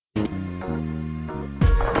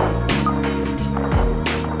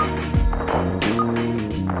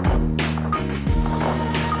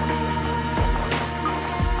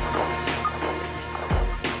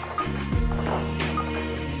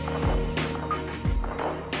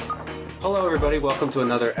Hello, everybody. Welcome to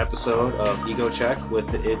another episode of Ego Check with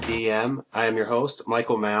the IDDM. I am your host,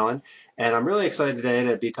 Michael Mallon, and I'm really excited today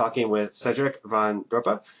to be talking with Cedric van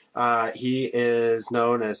Drupa. He is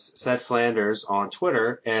known as Ced Flanders on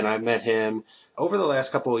Twitter, and I met him over the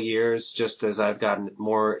last couple of years just as I've gotten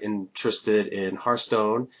more interested in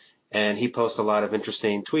Hearthstone. And he posts a lot of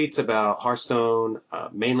interesting tweets about Hearthstone,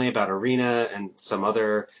 mainly about Arena and some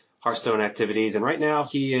other Hearthstone activities. And right now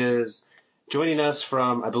he is joining us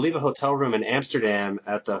from, I believe, a hotel room in Amsterdam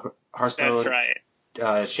at the Hearthstone That's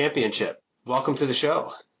right. Championship. Welcome to the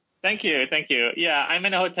show. Thank you. Yeah, I'm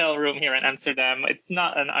in a hotel room here in Amsterdam. It's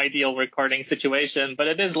not an ideal recording situation, but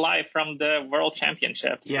it is live from the World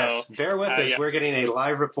Championships. Yes, bear with us. Yeah. We're getting a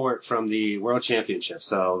live report from the World Championship,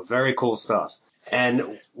 so very cool stuff.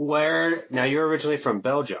 And now you're originally from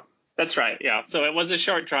Belgium. That's right, yeah. So it was a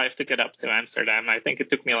short drive to get up to Amsterdam. I think it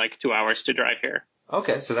took me like 2 hours to drive here.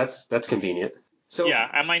 Okay, so that's convenient. So yeah,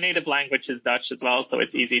 and my native language is Dutch as well, so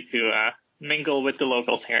it's easy to mingle with the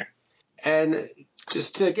locals here. And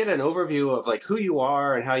just to get an overview of like who you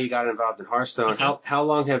are and how you got involved in Hearthstone, how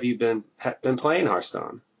long have you been playing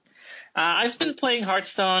Hearthstone? I've been playing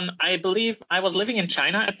Hearthstone. I believe I was living in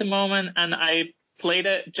China at the moment, and I played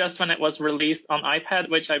it just when it was released on iPad,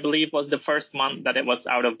 which I believe was the first month that it was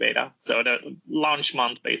out of beta. So the launch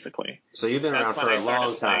month, basically. So you've been around for a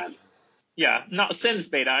long time. Yeah, not since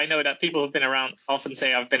beta. I know that people who've been around often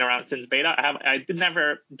say I've been around since beta. I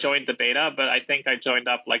never joined the beta, but I think I joined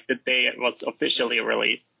up like the day it was officially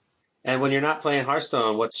released. And when you're not playing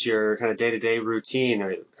Hearthstone, what's your kind of day-to-day routine?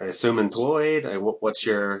 I assume employed? What's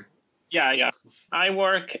your... Yeah. I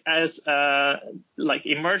work as a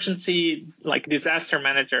emergency disaster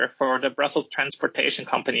manager for the Brussels transportation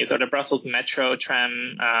companies or the Brussels Metro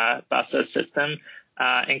tram buses system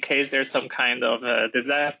in case there's some kind of a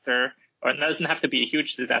disaster. Or it doesn't have to be a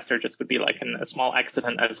huge disaster, just could be like a small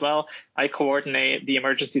accident as well. I coordinate the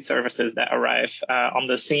emergency services that arrive on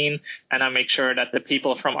the scene, and I make sure that the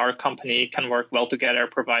people from our company can work well together,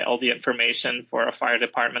 provide all the information for a fire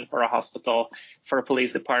department, for a hospital, for a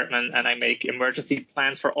police department, and I make emergency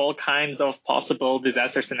plans for all kinds of possible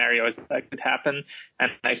disaster scenarios that could happen.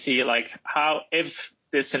 And I see how, if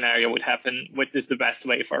this scenario would happen, what is the best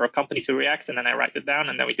way for a company to react, and then I write it down,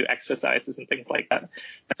 and then we do exercises and things like that.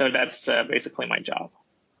 So that's basically my job.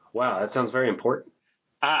 Wow, that sounds very important.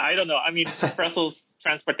 I don't know. I mean, Brussels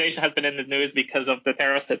transportation has been in the news because of the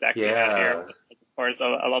terrorist attack we had here. Of course,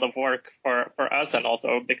 a lot of work for us, and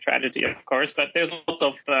also a big tragedy, of course. But there's lots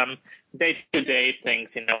of day-to-day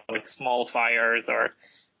things, like small fires or,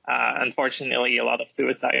 unfortunately, a lot of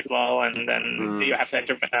suicide as well. And then you have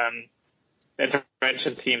to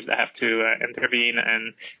intervention teams that have to intervene,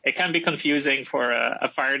 and it can be confusing for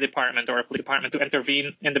a fire department or a police department to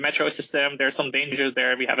intervene in the metro system. There's some dangers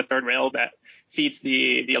there. We have a third rail that feeds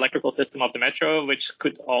the electrical system of the metro, which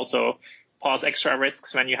could also cause extra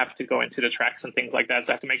risks when you have to go into the tracks and things like that.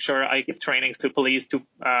 So I have to make sure I give trainings to police, to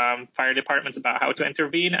fire departments about how to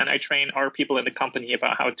intervene, and I train our people in the company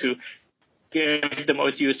about how to give the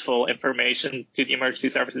most useful information to the emergency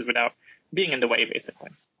services without being in the way,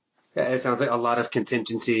 basically. Yeah, it sounds like a lot of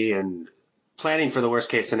contingency and planning for the worst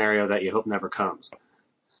case scenario that you hope never comes.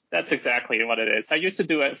 That's exactly what it is. I used to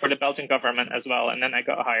do it for the Belgian government as well, and then I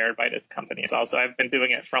got hired by this company as well. So I've been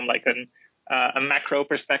doing it from a macro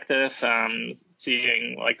perspective,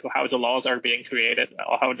 seeing how the laws are being created,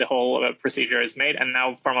 how the whole procedure is made, and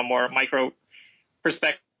now from a more micro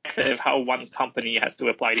perspective, how one company has to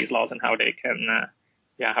apply these laws and how they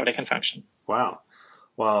can function. Wow.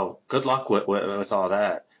 Well, good luck with all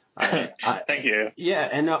that. Thank you. Yeah,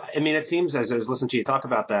 and I mean, it seems as I was listening to you talk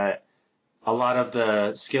about that, a lot of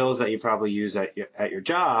the skills that you probably use at your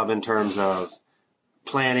job in terms of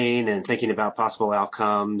planning and thinking about possible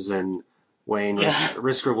outcomes and weighing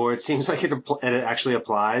risk reward seems like it actually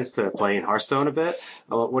applies to playing Hearthstone a bit.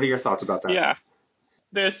 What are your thoughts about that? Yeah.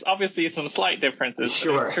 There's obviously some slight differences.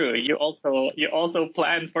 Sure. But it's true. You also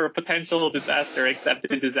plan for a potential disaster, except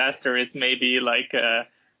the disaster is maybe like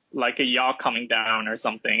a yacht coming down or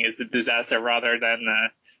something is the disaster rather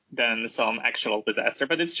than some actual disaster.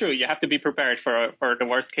 But it's true. You have to be prepared for the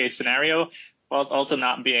worst case scenario, whilst also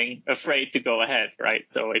not being afraid to go ahead, right?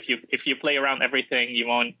 So if you play around everything, you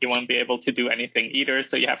won't be able to do anything either.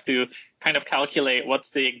 So you have to kind of calculate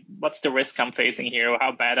what's the risk I'm facing here,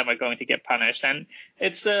 how bad am I going to get punished, and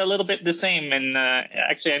it's a little bit the same. And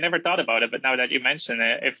actually, I never thought about it, but now that you mention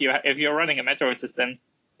it, if you're running a metro system,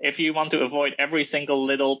 if you want to avoid every single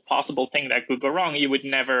little possible thing that could go wrong, you would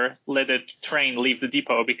never let a train leave the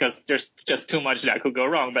depot because there's just too much that could go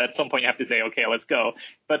wrong. But at some point you have to say, okay, let's go.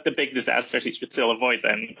 But the big disasters, you should still avoid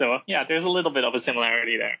them. So yeah, there's a little bit of a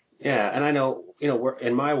similarity there. Yeah, and I know,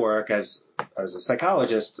 in my work as a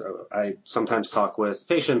psychologist, I sometimes talk with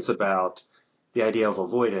patients about the idea of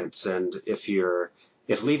avoidance, and if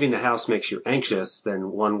leaving the house makes you anxious,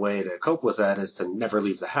 then one way to cope with that is to never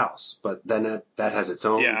leave the house. But then that has its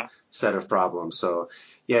own set of problems. So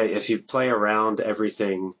yeah, if you play around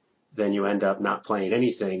everything, then you end up not playing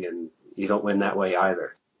anything, and you don't win that way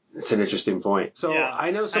either. It's an interesting point. So yeah.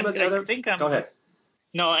 I know some of the other. Go ahead.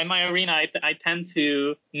 No, in my arena, I tend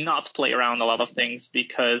to not play around a lot of things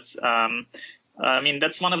because,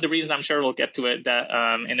 that's one of the reasons, I'm sure we'll get to it, that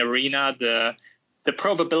in arena, the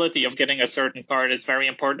probability of getting a certain card is very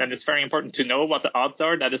important, and it's very important to know what the odds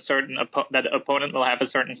are that that the opponent will have a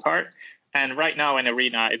certain card. And right now in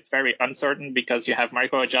arena, it's very uncertain because you have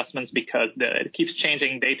micro adjustments because it keeps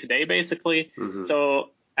changing day to day, basically. Mm-hmm. So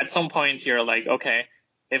at some point, you're like, okay,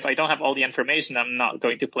 if I don't have all the information, I'm not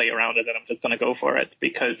going to play around it, and I'm just going to go for it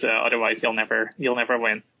because otherwise you'll never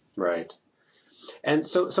win. Right. And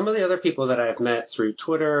so some of the other people that I've met through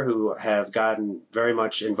Twitter who have gotten very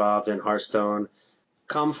much involved in Hearthstone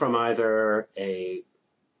come from either a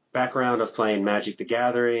background of playing Magic the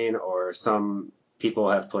Gathering, or some people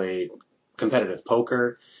have played competitive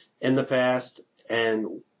poker in the past.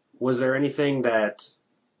 And was there anything that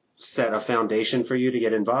set a foundation for you to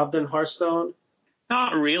get involved in Hearthstone?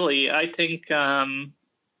 Not really. I think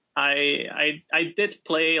I did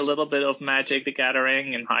play a little bit of Magic the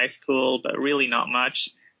Gathering in high school, but really not much.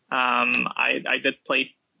 I did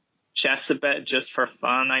play chess a bit just for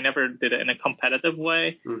fun. I never did it in a competitive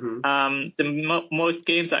way. Mm-hmm. The most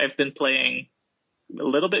games I've been playing a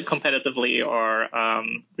little bit competitively are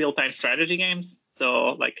real-time strategy games.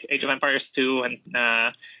 So like Age of Empires 2 and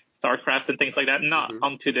StarCraft and things like that. Not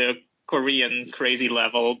onto the Korean crazy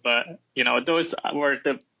level, but those were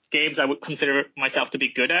the games I would consider myself to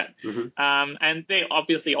be good at. Mm-hmm. And they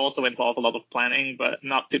obviously also involve a lot of planning, but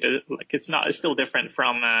not to the it's still different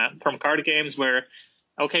from card games where,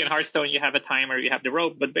 okay, in Hearthstone you have a timer, you have the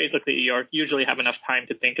rope, but basically you usually have enough time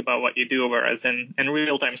to think about what you do, whereas in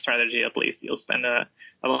real-time strategy, at least, you'll spend a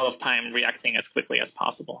lot of time reacting as quickly as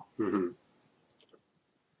possible. Mm-hmm.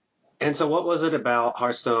 And so what was it about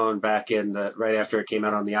Hearthstone back right after it came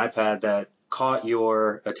out on the iPad that caught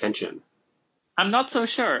your attention? I'm not so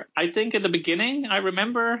sure. I think at the beginning, I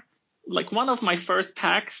remember like one of my first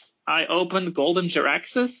packs, I opened Golden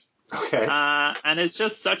Jaraxxus. Okay. And it's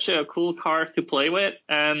just such a cool card to play with.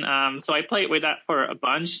 And so I played with that for a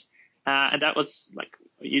bunch. And that was like,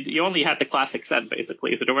 you only had the classic set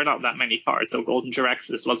basically. So there were not that many cards. So Golden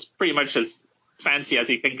Jaraxxus was pretty much as fancy as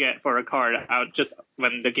you can get for a card out just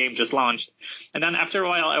when the game just launched. And then after a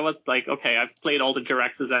while, I was like, okay, I've played all the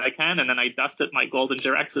Jaraxxus I can. And then I dusted my Golden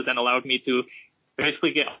Jaraxxus and allowed me to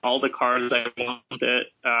basically get all the cards I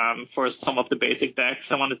wanted for some of the basic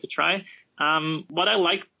decks I wanted to try. What I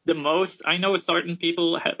like the most, I know certain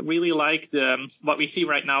people really like what we see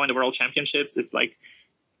right now in the World Championships is like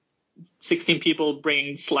 16 people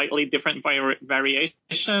bring slightly different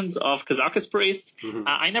variations of Kazakus Priest. Mm-hmm.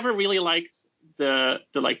 I never really liked the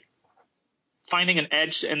like finding an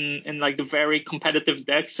edge in like the very competitive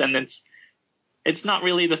decks, and it's not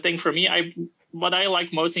really the thing for me. What I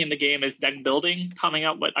like mostly in the game is deck building, coming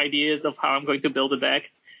up with ideas of how I'm going to build a deck.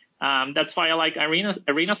 That's why I like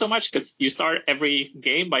Arena so much, because you start every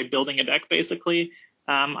game by building a deck, basically.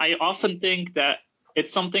 I often think that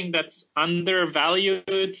it's something that's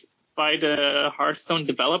undervalued by the Hearthstone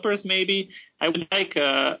developers, maybe. I would like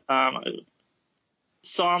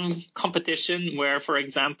some competition where, for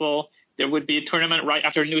example, there would be a tournament right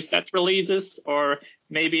after a new set releases, or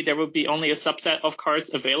maybe there would be only a subset of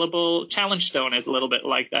cards available. Challenge Stone is a little bit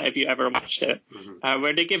like that, if you ever watched it,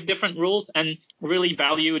 where they give different rules and really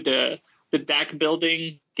value the deck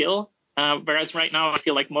building skill. Whereas right now, I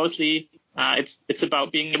feel like mostly it's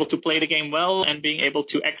about being able to play the game well and being able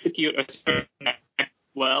to execute a certain deck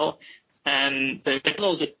well. And the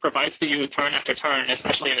puzzles it provides to you turn after turn,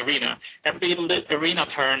 especially in Arena. Every Arena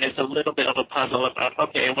turn is a little bit of a puzzle about,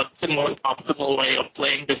 okay, what's the most optimal way of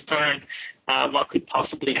playing this turn? What could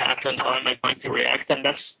possibly happen? How am I going to react? And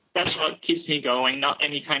that's what keeps me going. Not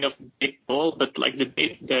any kind of big goal, but like the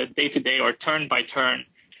day-to-day or turn-by-turn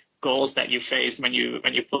goals that you face when you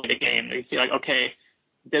play the game. You see, like, okay,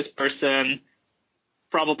 this person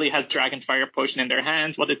probably has Dragonfire Potion in their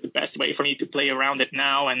hands. What is the best way for me to play around it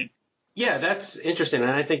now? And yeah, that's interesting.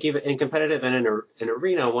 And I think even in competitive and in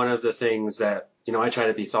Arena, one of the things that, I try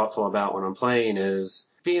to be thoughtful about when I'm playing is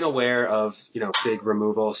being aware of, big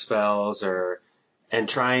removal spells and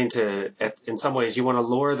trying to, in some ways, you want to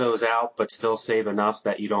lure those out, but still save enough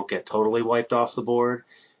that you don't get totally wiped off the board.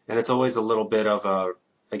 And it's always a little bit of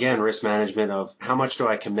again, risk management of how much do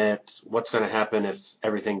I commit? What's going to happen if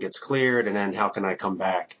everything gets cleared? And then how can I come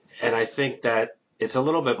back? And I think that it's a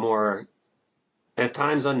little bit more at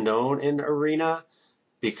times unknown in Arena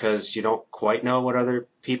because you don't quite know what other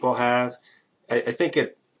people have. I think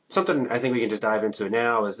something I think we can just dive into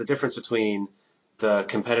now is the difference between the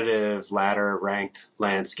competitive ladder ranked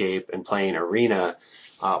landscape and playing Arena.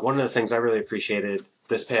 One of the things I really appreciated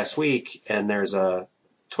this past week, and there's a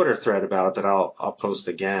Twitter thread about it that I'll post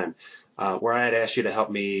again, where I had asked you to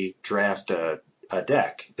help me draft a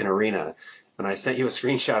deck in Arena. And I sent you a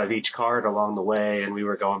screenshot of each card along the way, and we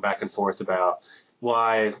were going back and forth about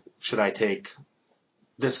why should I take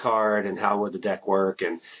this card and how would the deck work.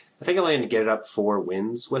 And I think I landed to get it up 4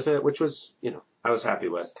 wins with it, which was, I was happy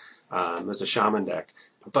with. It was a shaman deck.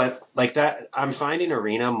 But like that, I'm finding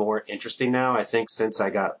Arena more interesting now. I think since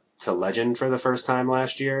I got to Legend for the first time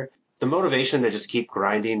last year, the motivation to just keep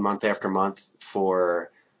grinding month after month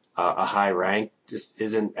for a high rank just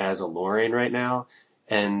isn't as alluring right now.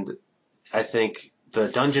 And I think the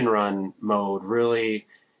dungeon run mode really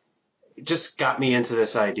just got me into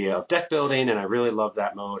this idea of deck building, and I really loved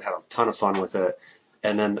that mode, had a ton of fun with it.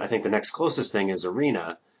 And then I think the next closest thing is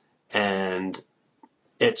Arena, and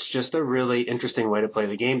it's just a really interesting way to play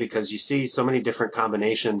the game because you see so many different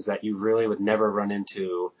combinations that you really would never run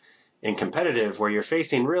into in competitive, where you're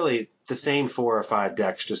facing really the same 4 or 5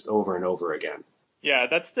 decks just over and over again. Yeah,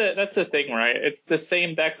 that's the thing, right? It's the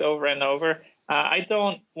same decks over and over. I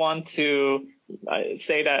don't want to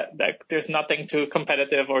say that there's nothing to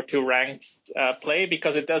competitive or to ranked play,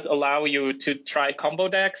 because it does allow you to try combo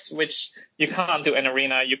decks, which you can't do in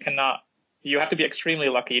Arena. You have to be extremely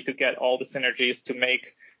lucky to get all the synergies to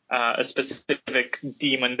make a specific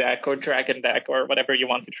demon deck or dragon deck or whatever you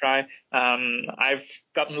want to try. I've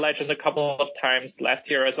gotten Legend a couple of times last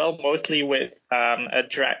year as well, mostly with a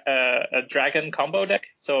dragon combo deck,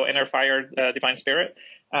 so Inner Fire, Divine Spirit.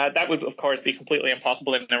 That would, of course, be completely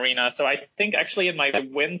impossible in Arena. So I think actually in my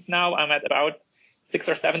wins now, I'm at about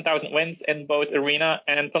 6,000 or 7,000 wins in both Arena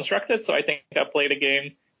and Constructed. So I think I played the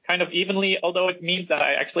game kind of evenly, although it means that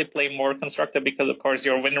I actually play more Constructed because, of course,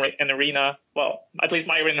 your win rate in Arena, well, at least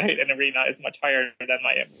my win rate in Arena is much higher than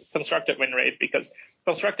my Constructed win rate, because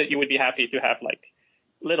Constructed you would be happy to have like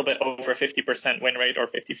a little bit over 50% win rate, or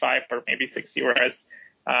 55 or maybe 60, whereas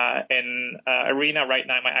in Arena right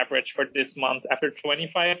now, my average for this month after 20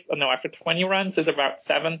 runs is about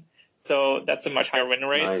 7. So that's a much higher win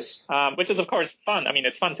rate, Nice. Which is, of course, fun. I mean,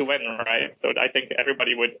 it's fun to win, right? So I think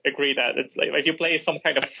everybody would agree that it's like if you play some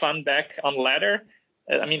kind of fun deck on ladder,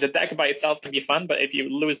 I mean, the deck by itself can be fun, but if you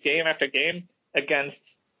lose game after game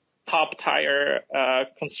against top tier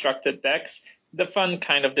constructed decks, the fun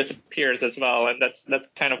kind of disappears as well. And that's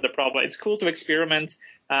kind of the problem. It's cool to experiment.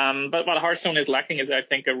 But what Hearthstone is lacking is, I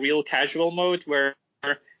think, a real casual mode where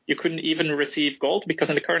you couldn't even receive gold, because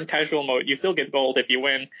in the current casual mode, you still get gold if you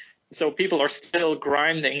win. So people are still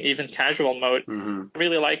grinding even casual mode. Mm-hmm. I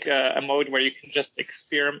really like a mode where you can just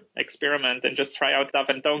experiment and just try out stuff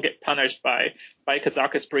and don't get punished by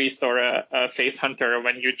Kazakus Priest or a Face Hunter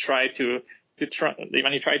when you try to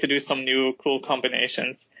do some new cool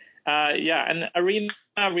combinations. And Arena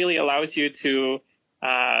really allows you to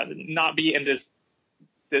not be in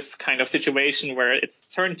this kind of situation where it's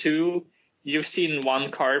turn 2, you've seen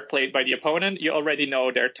one card played by the opponent, you already know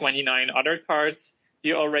there are 29 other cards.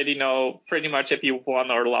 You already know pretty much if you won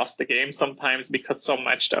or lost the game sometimes, because some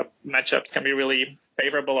matchups can be really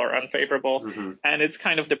favorable or unfavorable. Mm-hmm. And it's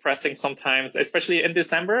kind of depressing sometimes, especially in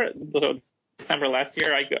December last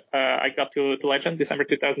year. I got to Legend, December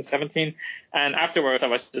 2017. And afterwards, I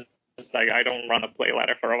was just like, I don't run a play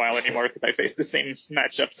ladder for a while anymore because I faced the same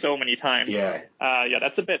matchup so many times. Yeah.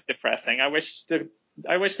 That's a bit depressing. I wish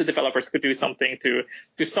the developers could do something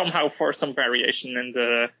to somehow force some variation in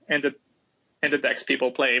the decks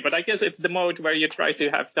people play. But I guess it's the mode where you try to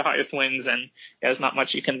have the highest wins, and there's not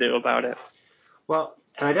much you can do about it. Well,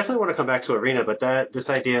 and I definitely want to come back to Arena, but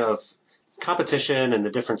this idea of competition and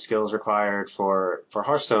the different skills required for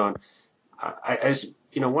Hearthstone, I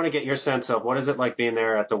want to get your sense of what is it like being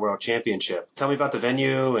there at the World Championship. Tell me about the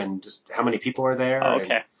venue and just how many people are there.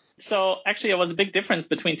 Okay. So actually, it was a big difference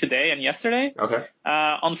between today and yesterday. Okay.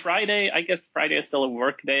 On Friday, I guess Friday is still a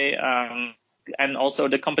work day. And also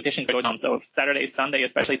the competition goes on. So Saturday, Sunday,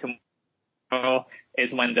 especially tomorrow,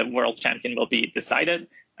 is when the world champion will be decided.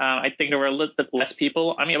 I think there were a little bit less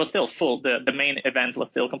people. I mean, it was still full. The main event was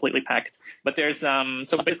still completely packed. But there's so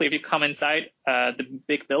basically, if you come inside the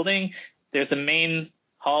big building, there's a main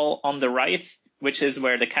hall on the right, which is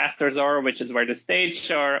where the casters are, which is where the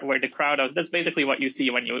stage are, where the crowd is. That's basically what you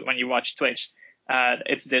see when you watch Twitch.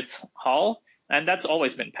 It's this hall, and that's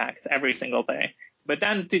always been packed every single day. But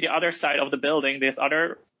then to the other side of the building, there's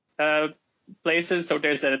other places. So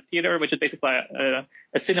there's a theater, which is basically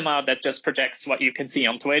a cinema that just projects what you can see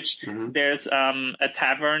on Twitch. Mm-hmm. There's a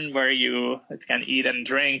tavern where you can eat and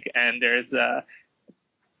drink, and there's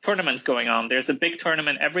tournaments going on. There's a big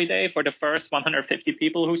tournament every day for the first 150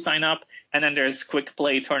 people who sign up, and then there's quick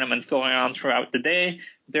play tournaments going on throughout the day.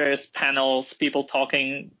 There's panels, people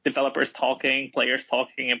talking, developers talking, players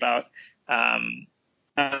talking about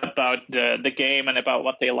the game and about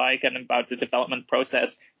what they like and about the development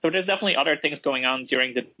process. So there's definitely other things going on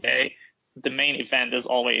during the day. The main event is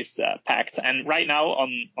always packed. And right now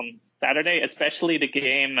on Saturday, especially the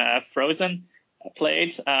game Frozen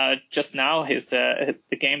played just now, the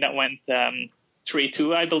game that went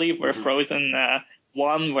 3-2, I believe, where Frozen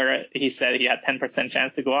won, where he said he had 10%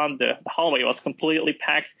 chance to go on. The hallway was completely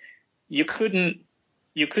packed. You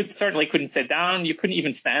certainly couldn't sit down. You couldn't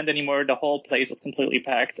even stand anymore. The whole place was completely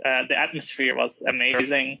packed. The atmosphere was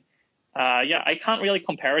amazing. I can't really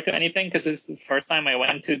compare it to anything because this is the first time I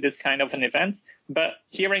went to this kind of an event. But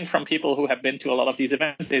hearing from people who have been to a lot of these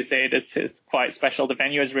events, they say this is quite special. The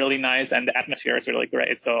venue is really nice and the atmosphere is really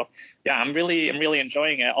great. So yeah, I'm really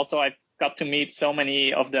enjoying it. Also, I got to meet so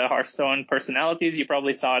many of the Hearthstone personalities. You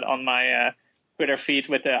probably saw it on my Twitter feed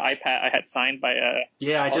with the iPad I had signed by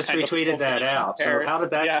I just retweeted that out. So how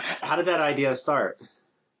did that idea start?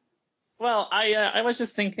 Well, I was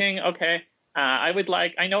just thinking, okay,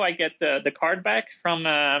 I know I get the card back from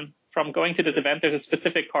going to this event. There's a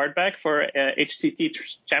specific card back for HCT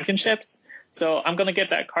championships. So I'm going to get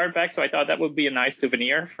that card back. So I thought that would be a nice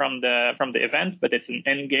souvenir from the event, but it's an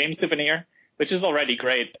in-game souvenir, which is already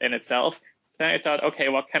great in itself. Then I thought, okay,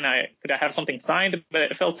 could I have something signed? But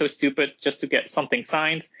it felt so stupid just to get something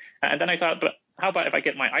signed. And then I thought, but how about if I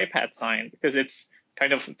get my iPad signed? Because it's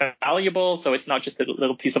kind of valuable. So it's not just a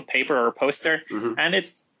little piece of paper or a poster. Mm-hmm. And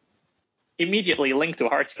it's immediately linked to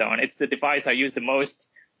Hearthstone. It's the device I use the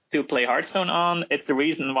most to play Hearthstone on. It's the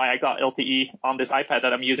reason why I got LTE on this iPad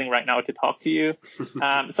that I'm using right now to talk to you.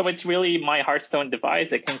 So it's really my Hearthstone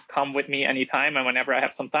device. It can come with me anytime, and whenever I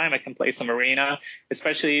have some time, I can play some Arena,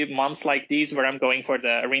 especially months like these where I'm going for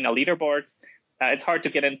the Arena leaderboards. It's hard to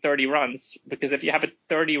get in 30 runs because if you have a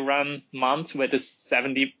 30-run month with a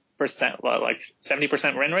 70%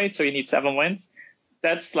 win rate, so you need 7 wins,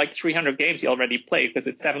 that's like 300 games you already played because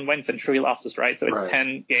it's 7 wins and 3 losses, right? So it's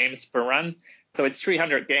 10 games per run. So it's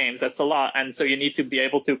 300 games. That's a lot. And so you need to be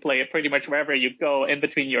able to play it pretty much wherever you go in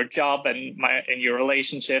between your job and your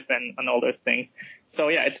relationship and all those things. So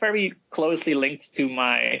yeah, it's very closely linked to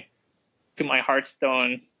my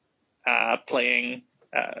Hearthstone playing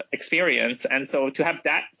experience. And so to have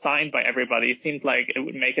that signed by everybody seemed like it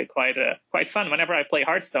would make it quite fun. Whenever I play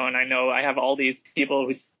Hearthstone, I know I have all these people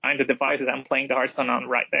who sign the devices I'm playing the Hearthstone on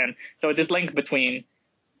right then. So this link between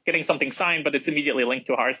getting something signed, but it's immediately linked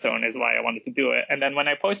to Hearthstone is why I wanted to do it. And then when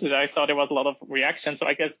I posted it, I saw there was a lot of reaction. So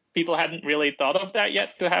I guess people hadn't really thought of that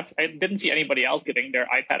yet I didn't see anybody else getting their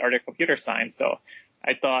iPad or their computer signed. So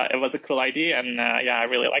I thought it was a cool idea. And I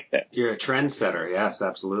really liked it. You're a trendsetter. Yes,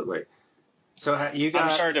 absolutely. So you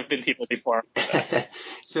got. I'm sure there have been people before.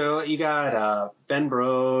 So you got Ben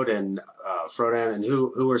Brode and Frodan, and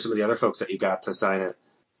who were some of the other folks that you got to sign it?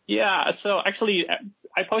 Yeah, so actually,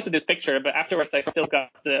 I posted this picture, but afterwards I still got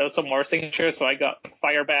some more signatures. So I got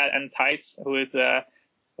Firebat and Tice, who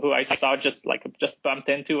I saw just bumped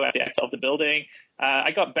into at the exit of the building.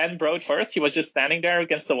 I got Ben Brode first. He was just standing there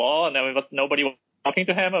against the wall, and there was nobody talking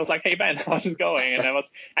to him. I was like, "Hey Ben, how's it going?" And I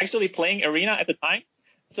was actually playing Arena at the time.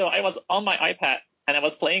 So I was on my iPad and I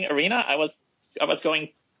was playing Arena. I was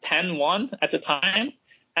going 10-1 at the time.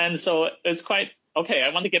 And so it's quite okay. I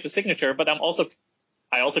want to get the signature, but I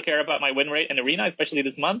also care about my win rate in Arena, especially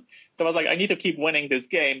this month. So I was like, I need to keep winning this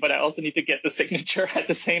game, but I also need to get the signature at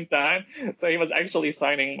the same time. So he was actually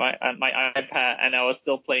signing my iPad, and I was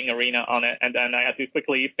still playing Arena on it. And then I had to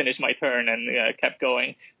quickly finish my turn and kept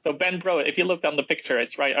going. So Ben Brode, if you looked on the picture,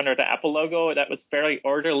 it's right under the Apple logo. That was very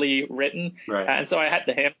orderly written. Right. And so I had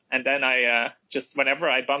him, and then I just whenever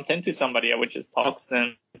I bumped into somebody, I would just talk to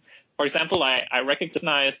them. For example, I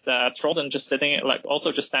recognized Trolden just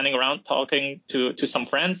standing around talking to some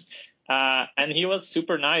friends. And he was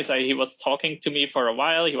super nice. He was talking to me for a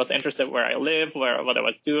while. He was interested where I live, what I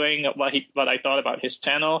was doing, what I thought about his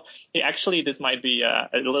channel. He actually, this might be a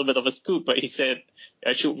little bit of a scoop, but he said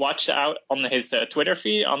I should watch out on his Twitter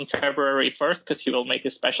feed on February 1st because he will make a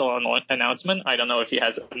special announcement. I don't know if he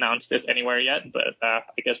has announced this anywhere yet, but I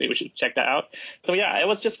guess we should check that out. So yeah, it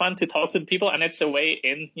was just fun to talk to the people, and it's a way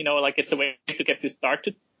in, it's a way to get to start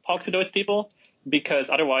to talk to those people, because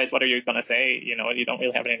otherwise, what are you going to say? You don't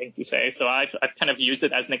really have anything to say. So I've kind of used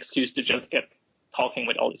it as an excuse to just get talking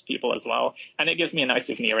with all these people as well. And it gives me a nice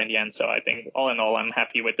souvenir in the end. So I think all in all, I'm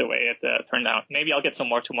happy with the way it turned out. Maybe I'll get some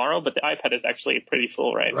more tomorrow, but the iPad is actually pretty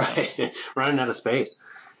full right now. Right. Running out of space.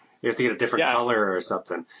 You have to get a different color or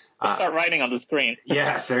something. Start writing on the screen.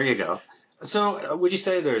 Yes, there you go. So would you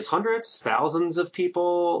say there's hundreds, thousands of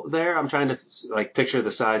people there? I'm trying to picture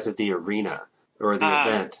the size of the arena or the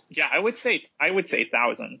event. Yeah, I would say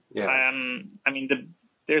thousands. Yeah. I mean,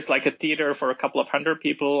 there's like a theater for a couple of hundred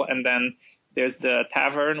people, and then there's the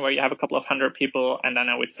tavern where you have a couple of hundred people, and then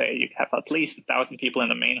I would say you have at least 1,000 people in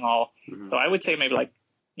the main hall. Mm-hmm. So I would say maybe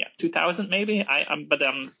 2,000 maybe. I'm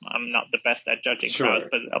not the best at judging crowds,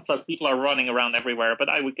 but plus people are running around everywhere. But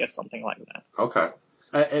I would guess something like that. Okay,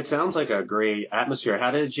 it sounds like a great atmosphere.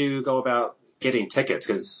 How did you go about getting tickets?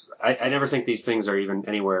 Because I never think these things are even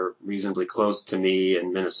anywhere reasonably close to me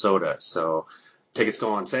in Minnesota. So tickets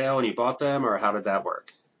go on sale, and you bought them, or how did that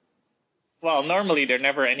work? Well, normally they're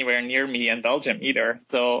never anywhere near me in Belgium either.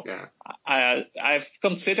 So yeah. I've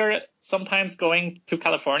considered sometimes going to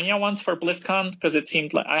California once for BlizzCon because it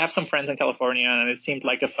seemed like I have some friends in California and it seemed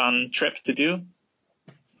like a fun trip to do.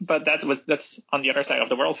 But that's on the other side of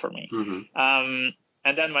the world for me. Mm-hmm.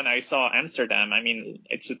 And then when I saw Amsterdam, I mean,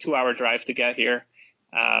 it's a 2-hour drive to get here.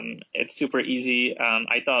 It's super easy.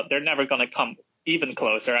 I thought they're never going to come even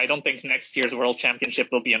closer. I don't think next year's World Championship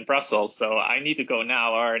will be in Brussels, so I need to go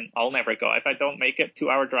now or I'll never go. If I don't make it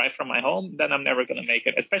 2-hour drive from my home, then I'm never going to make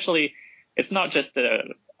it. Especially, it's not just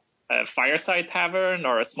a fireside tavern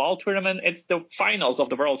or a small tournament. It's the finals of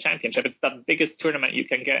the World Championship. It's the biggest tournament you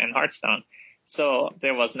can get in Hearthstone. So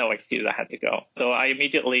there was no excuse. I had to go. So I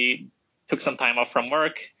immediately took some time off from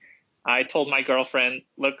work. I told my girlfriend,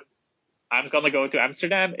 look, I'm going to go to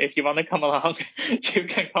Amsterdam. If you want to come along, you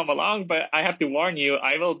can come along. But I have to warn you,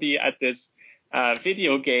 I will be at this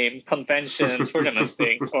video game convention tournament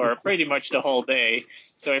thing for pretty much the whole day.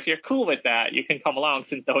 So if you're cool with that, you can come along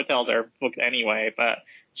since the hotels are booked anyway. But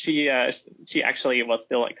she actually was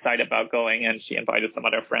still excited about going, and she invited some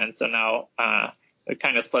other friends. So now we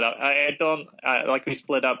kind of split up. We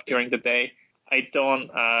split up during the day.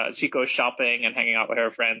 She goes shopping and hanging out with her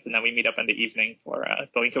friends, and then we meet up in the evening for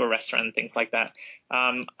going to a restaurant and things like that.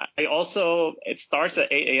 It starts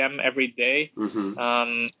at 8 a.m. every day.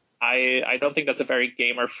 Mm-hmm. I don't think that's a very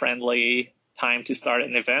gamer friendly time to start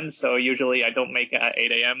an event. So usually I don't make it at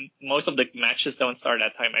 8 a.m. Most of the matches don't start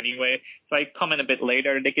at that time anyway. So I come in a bit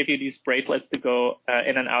later. They give you these bracelets to go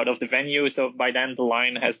in and out of the venue. So by then the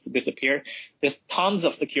line has disappeared. There's tons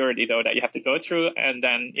of security though that you have to go through, and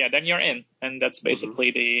then you're in, and that's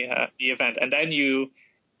basically the event. And then you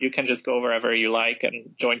can just go wherever you like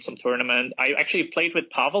and join some tournament. I actually played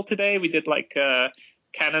with Pavel today. We did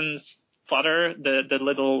Cannon's Flutter, the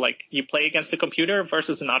little, you play against the computer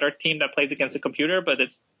versus another team that plays against the computer, but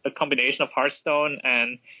it's a combination of Hearthstone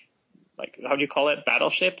and, how do you call it,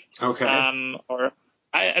 Battleship. Okay.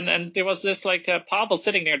 And there was this, Pavel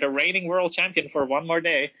sitting there, the reigning world champion for one more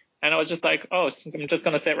day. And I was just like, oh, I'm just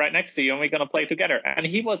going to sit right next to you and we're going to play together. And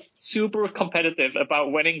he was super competitive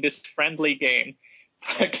about winning this friendly game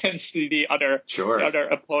against the other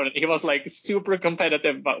opponent. He was, super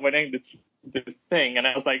competitive about winning this thing. And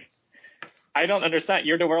I was like, I don't understand.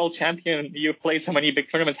 You're the world champion. You've played so many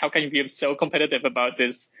big tournaments. How can you be so competitive about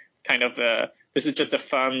this kind of, this is just a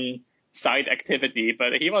fun side activity?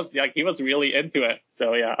 But he was really into it.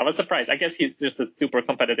 So yeah, I was surprised. I guess he's just a super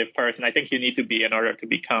competitive person. I think you need to be in order to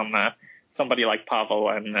become somebody like Pavel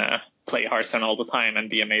and play Hearthstone all the time and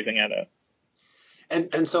be amazing at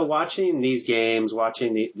it. And so watching these games,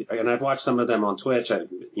 and I've watched some of them on Twitch. I've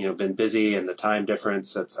been busy, and the time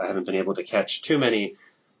difference, I haven't been able to catch too many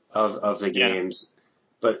of the games,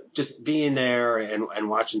 but just being there and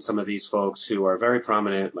watching some of these folks who are very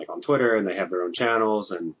prominent, on Twitter, and they have their own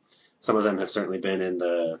channels, and some of them have certainly been in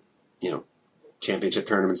the, championship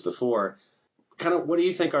tournaments before. Kind of, what do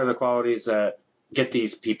you think are the qualities that get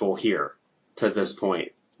these people here to this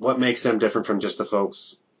point? What makes them different from just the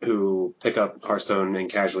folks who pick up Hearthstone and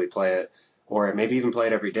casually play it, or maybe even play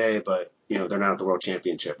it every day, but, they're not at the World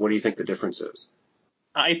Championship? What do you think the difference is?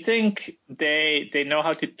 I think they know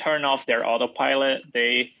how to turn off their autopilot.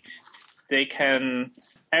 They can,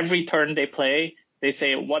 every turn they play, they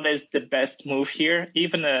say, what is the best move here?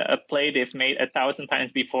 Even a play they've made 1,000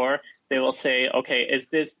 times before, they will say, okay, is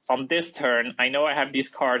this on this turn? I know I have these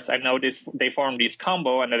cards. I know they form these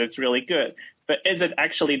combo and that it's really good. But is it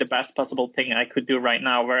actually the best possible thing I could do right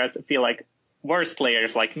now? Whereas I feel like worse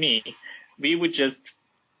players like me, we would just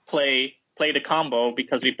play the combo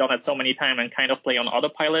because we've done it so many times and kind of play on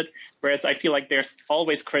autopilot. Whereas I feel like they're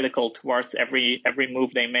always critical towards every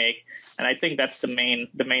move they make. And I think that's the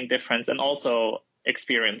main difference. And also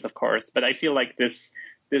experience, of course. But I feel like this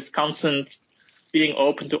constant being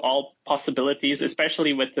open to all possibilities,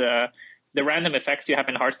 especially with the random effects you have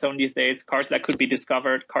in Hearthstone these days, cards that could be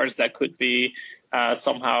discovered, cards that could be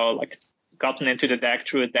somehow like gotten into the deck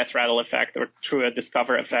through a death rattle effect or through a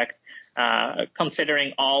discover effect,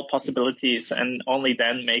 considering all possibilities and only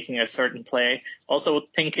then making a certain play. Also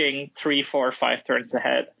thinking 3, 4, 5 turns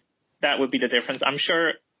ahead. That would be the difference. I'm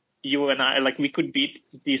sure you and I, like, we could beat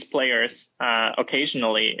these players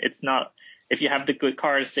occasionally. It's not, if you have the good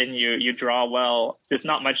cards and you draw well, there's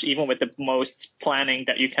not much, even with the most planning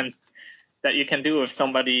that you can do if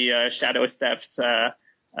somebody shadow steps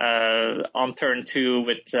on turn 2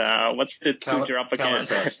 with what's the 2-drop again?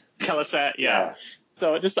 Kalisat, yeah.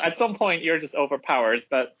 So just at some point you're just overpowered.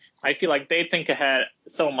 But I feel like they think ahead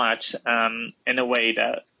so much in a way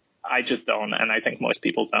that I just don't, and I think most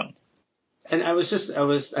people don't. And I kind of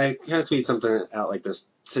tweeted something out like this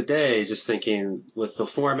today, just thinking with the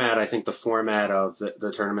format, I think the format of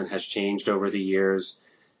the tournament has changed over the years.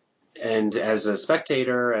 And as a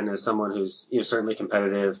spectator and as someone who's certainly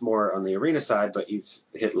competitive, more on the arena side, but you've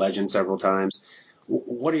hit legend several times,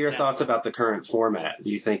 what are your thoughts about the current format? Do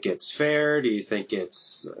you think it's fair? Do you think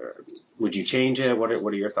would you change it? What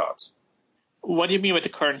are your thoughts? What do you mean with the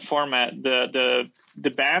current format? The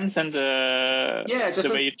bans and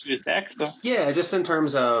the way you choose decks? Yeah, just in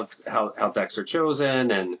terms of how decks are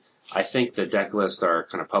chosen, and I think the deck lists are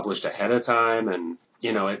kind of published ahead of time, and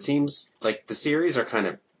it seems like the series are kind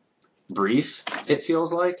of brief, it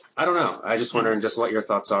feels like. I don't know. I just wondering just what your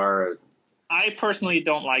thoughts are. I personally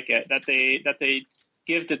don't like it that they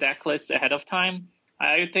give the deck list ahead of time.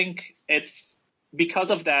 I think it's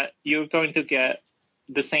because of that you're going to get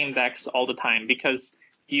the same decks all the time, because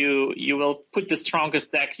you will put the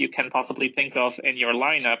strongest deck you can possibly think of in your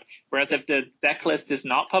lineup. Whereas if the deck list is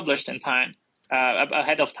not published in time,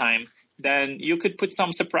 ahead of time, then you could put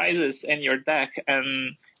some surprises in your deck.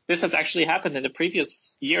 And this has actually happened in the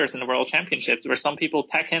previous years in the World Championships, where some people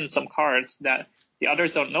tack in some cards that the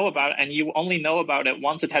others don't know about, and you only know about it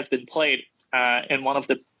once it has been played in one of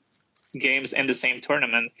the games in the same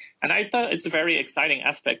tournament. And I thought it's a very exciting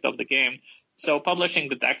aspect of the game. So publishing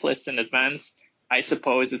the deck list in advance, I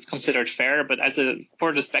suppose it's considered fair, but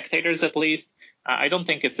for the spectators at least, I don't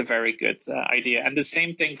think it's a very good idea. And the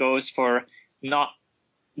same thing goes for not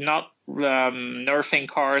nerfing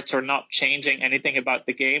cards or not changing anything about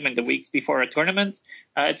the game in the weeks before a tournament.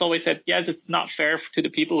 It's always said, yes, it's not fair to the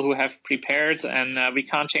people who have prepared, and we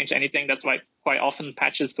can't change anything. That's why quite often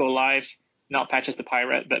patches go live. Not patches to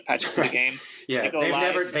Pirate, but patches to the game. Yeah,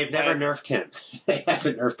 they've never nerfed him. They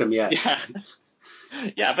haven't nerfed him yet. Yeah.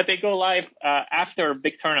 Yeah, but they go live after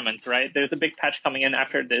big tournaments, right? There's a big patch coming in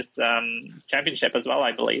after this championship as well,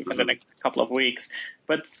 I believe, in the next couple of weeks.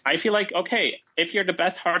 But I feel like, okay, if you're the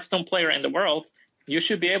best Hearthstone player in the world, you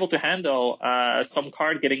should be able to handle some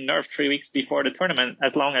card getting nerfed 3 weeks before the tournament,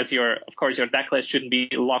 as long as your deck list shouldn't be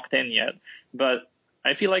locked in yet. But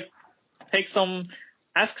I feel like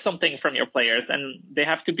ask something from your players, and they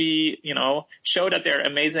have to be, show that they're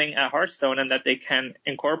amazing at Hearthstone and that they can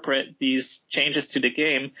incorporate these changes to the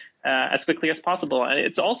game as quickly as possible. And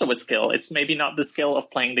it's also a skill. It's maybe not the skill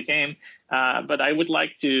of playing the game, but I would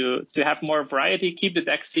like to have more variety, keep the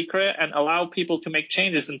deck secret, and allow people to make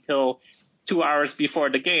changes until 2 hours before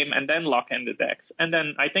the game, and then lock in the decks. And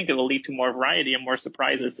then I think it will lead to more variety and more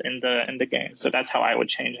surprises in the game. So that's how I would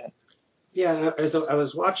change it. Yeah, as I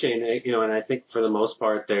was watching, and I think for the most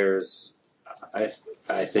part, I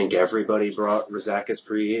think everybody brought Razakis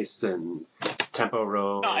Priest and Tempo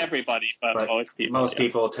Rogue. Not everybody, but most people. Most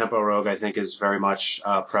people, Tempo Rogue, I think, is very much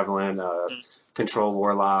prevalent. Control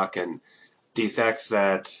Warlock, and these decks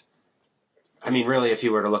that, I mean, really, if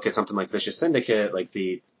you were to look at something like Vicious Syndicate, like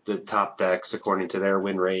the top decks according to their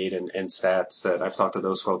win rate and stats that I've talked to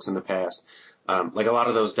those folks in the past, like a lot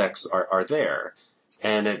of those decks are there.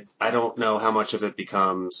 And I don't know how much of it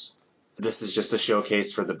becomes, this is just a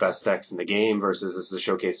showcase for the best decks in the game versus this is a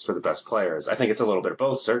showcase for the best players. I think it's a little bit of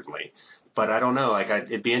both, certainly. But I don't know.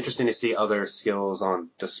 It'd be interesting to see other skills on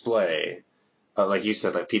display. Like you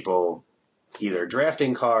said, like people either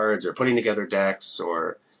drafting cards or putting together decks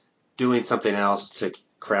or doing something else to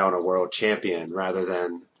crown a world champion rather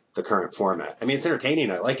than the current format. I mean, it's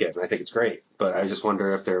entertaining. I like it, and I think it's great. But I just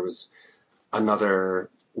wonder if there was another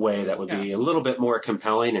way that would be a little bit more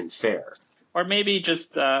compelling and fair. Or maybe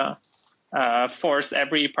just force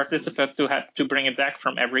every participant to have to bring it back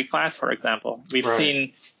from every class. For example, we've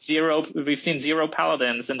seen zero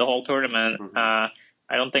paladins in the whole tournament. Mm-hmm.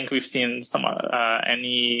 I don't think we've seen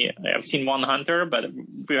any. I've seen one hunter, but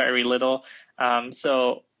very little.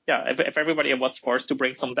 So yeah, if everybody was forced to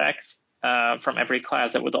bring some decks from every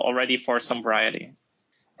class, it would already force some variety.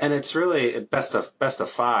 And it's really best of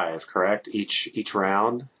five, correct? Each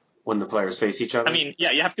round when the players face each other. I mean,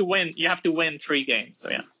 yeah, you have to win. You have to win 3 games. So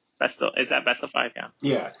yeah, is that best of 5? Yeah.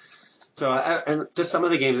 Yeah. So and just some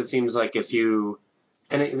of the games, it seems like if you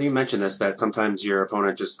you mentioned this, that sometimes your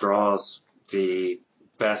opponent just draws the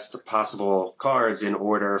best possible cards in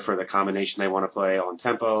order for the combination they want to play on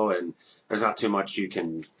tempo, and there's not too much you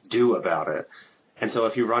can do about it. And so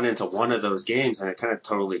if you run into one of those games, then it kind of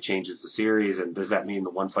totally changes the series. And does that mean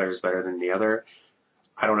the one player is better than the other?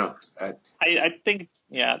 I don't know. I think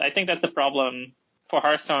that's a problem for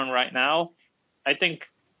Hearthstone right now. I think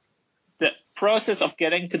the process of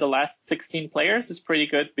getting to the last 16 players is pretty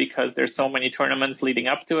good because there's so many tournaments leading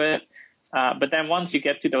up to it. But then once you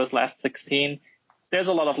get to those last 16, there's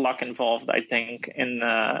a lot of luck involved, I think.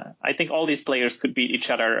 I think all these players could beat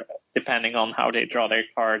each other depending on how they draw their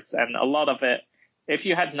cards. And a lot of it, if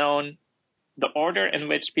you had known the order in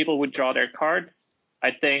which people would draw their cards,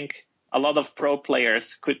 I think a lot of pro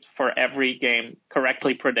players could, for every game,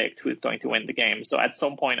 correctly predict who's going to win the game. So at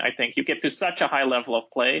some point, I think you get to such a high level of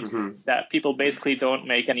play that people basically don't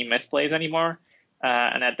make any misplays anymore.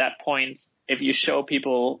 And at that point, if you show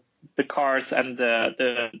people the cards and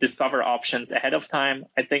the discover options ahead of time,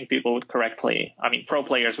 I think people would pro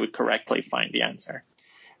players would correctly find the answer.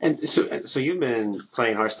 And so you've been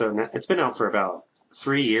playing Hearthstone. It's been out for about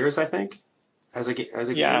 3 years, I think, as a game.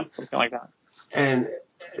 Yeah, something like that. And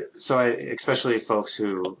so especially folks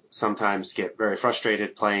who sometimes get very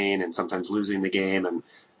frustrated playing and sometimes losing the game. And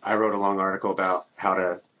I wrote a long article about how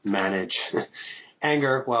to manage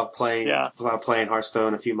anger while playing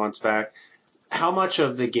Hearthstone a few months back. How much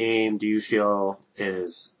of the game do you feel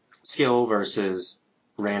is skill versus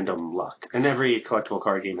random luck? And every collectible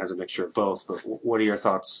card game has a mixture of both, but what are your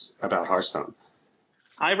thoughts about Hearthstone?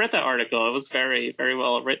 I read that article. It was very, very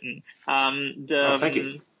well written. Thank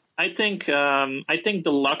you. I think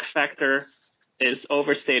the luck factor is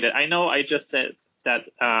overstated. I know I just said that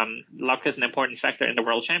luck is an important factor in the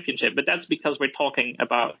World Championship, but that's because we're talking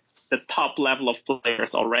about the top level of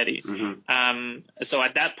players already. So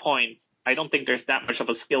at that point, I don't think there's that much of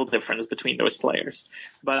a skill difference between those players.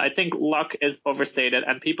 But I think luck is overstated,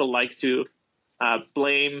 and people like to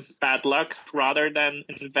blame bad luck rather than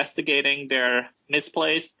investigating their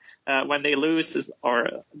misplays when they lose.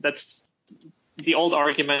 That's the old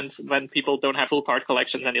argument when people don't have full card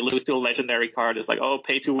collections and they lose to a legendary card. It's like, oh,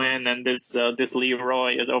 pay to win, and this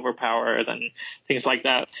Leroy is overpowered and things like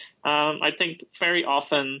that. I think very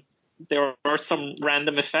often there are some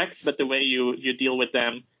random effects, but the way you deal with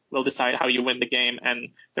them will decide how you win the game. And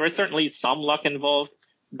there is certainly some luck involved,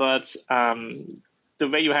 but the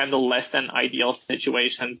way you handle less than ideal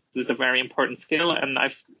situations is a very important skill. And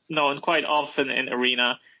I've known quite often in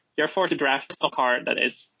Arena, you're forced to draft some card that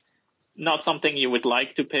is not something you would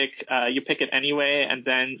like to pick. You pick it anyway, and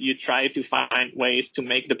then you try to find ways to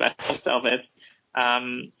make the best of it.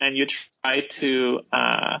 And you try to,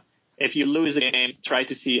 if you lose a game, try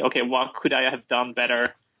to see, okay, what could I have done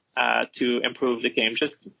better to improve the game?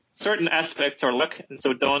 Just certain aspects are luck, and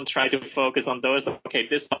so don't try to focus on those. Okay,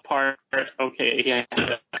 this part, okay,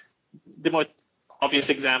 yeah. The most obvious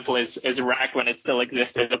example is Rack when it still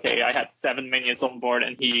existed. Okay, I had 7 minions on board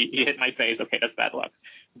and he hit my face. Okay, that's bad luck.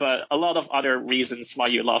 But a lot of other reasons why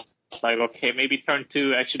you lost, like, okay, maybe turn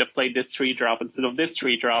 2, I should have played this 3-drop instead of this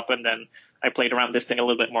 3-drop, and then I played around this thing a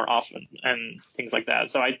little bit more often and things like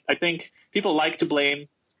that. So I think people like to blame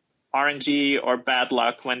RNG or bad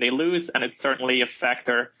luck when they lose, and it's certainly a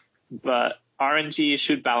factor, but RNG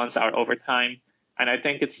should balance out over time. And I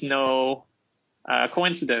think it's no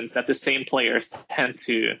coincidence that the same players tend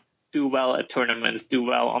to do well at tournaments, do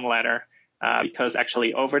well on ladder, because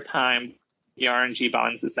actually over time the RNG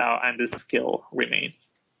balances out and the skill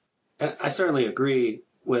remains. I certainly agree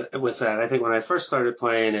with that. I think when I first started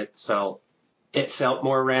playing, it felt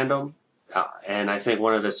more random, and I think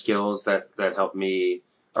one of the skills that helped me,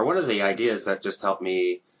 or one of the ideas that just helped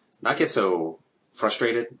me not get so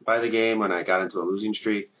frustrated by the game when I got into a losing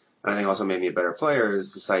streak, and I think also made me a better player,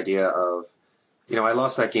 is this idea of, I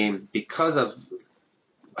lost that game because of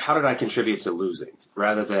how did I contribute to losing,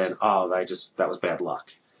 rather than, that was bad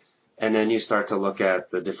luck. and then you start to look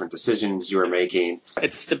at the different decisions you were making.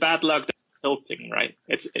 It's the bad luck that's tilting, right?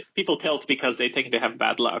 People tilt because they think they have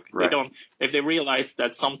bad luck. Right. They don't. If they realize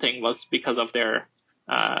that something was because of their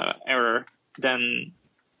error, then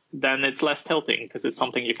it's less tilting because it's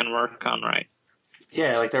something you can work on, right?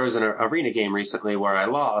 Yeah, like there was an arena game recently where I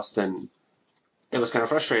lost, and it was kind of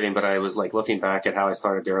frustrating, but I was like looking back at how I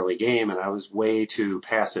started the early game, and I was way too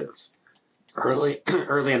passive early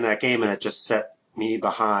in that game, and it just set me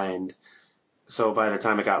behind. So by the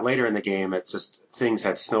time it got later in the game, it just things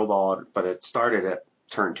had snowballed, but it started at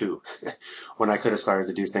turn 2 when I could have started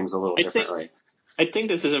to do things a little differently. I think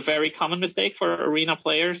this is a very common mistake for arena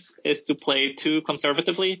players, is to play too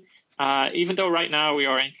conservatively. Even though right now we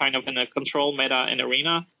are in a control meta in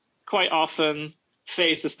arena, quite often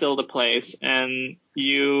face is still the place, and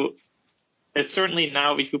certainly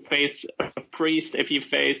now if you face a priest, if you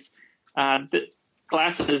face the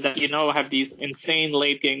classes that have these insane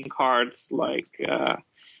late game cards like a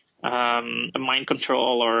mind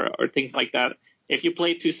control or things like that. If you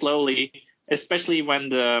play too slowly, especially when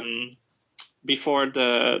before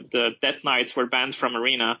the Death Knights were banned from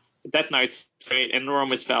arena, the Death Knights create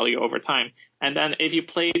enormous value over time. And then if you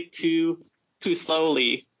play too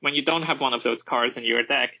slowly when you don't have one of those cards in your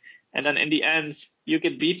deck, and then in the end you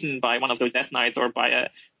get beaten by one of those Death Knights or by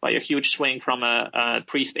a huge swing from a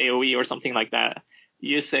priest AoE or something like that,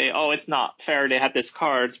 you say, oh, it's not fair they had this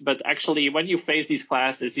card. But actually, when you face these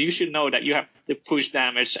classes, you should know that you have to push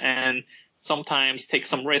damage and sometimes take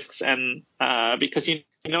some risks, and because you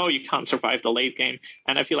can't survive the late game.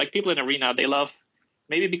 And I feel like people in arena, they love,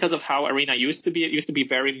 maybe because of how arena used to be, it used to be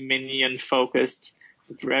very minion focused,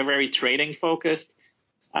 very, very trading focused.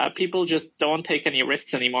 People just don't take any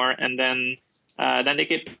risks anymore, and then they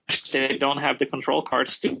get pushed. They don't have the control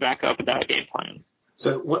cards to back up that game plan.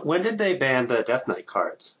 So when did they ban the Death Knight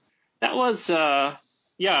cards? That was, so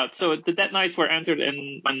the Death Knights were entered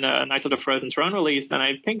when the Knights of the Frozen Throne released, and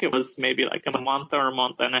I think it was maybe like a month or a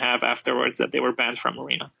month and a half afterwards that they were banned from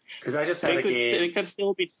arena. Because I just had a game. They can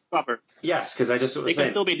still be discovered. Yes, because I just was saying. They can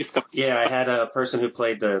still be discovered. Yeah, I had a person who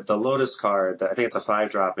played the Lotus card. I think it's a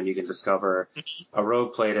 5-drop, and you can discover a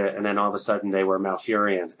rogue played it, and then all of a sudden they were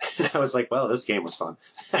Malfurion. I was like, well, this game was fun.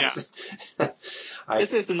 Yeah.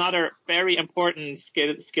 This is another very important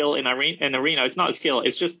skill in arena. It's not a skill.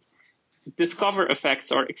 It's just discover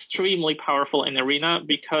effects are extremely powerful in arena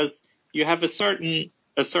because you have a certain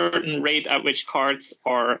rate at which cards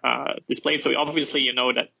are displayed. So obviously you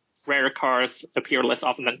know that rare cards appear less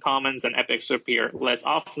often than commons, and epics appear less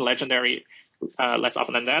often, legendary less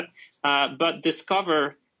often than that. But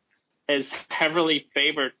discover is heavily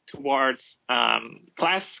favored towards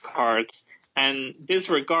class cards and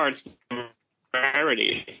disregards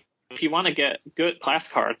rarity. If you want to get good class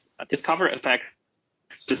cards, discover effect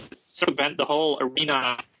just circumvent the whole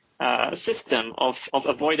arena system of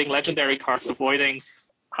avoiding legendary cards, avoiding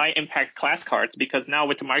high impact class cards, because now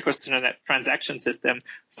with the microtransaction system,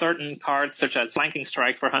 certain cards such as Flanking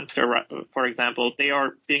Strike for Hunter, for example, they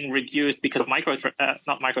are being reduced because of micro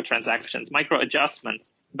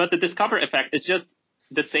adjustments. But the discover effect is just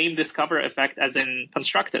the same discover effect as in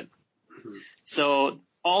constructed. Mm-hmm. So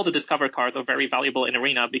all the discover cards are very valuable in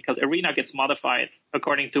arena because arena gets modified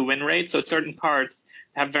according to win rate. So certain cards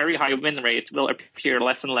have very high win rate will appear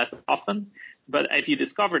less and less often. But if you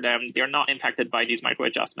discover them, they're not impacted by these micro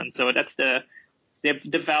adjustments. So that's the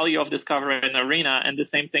value of discover in arena. And the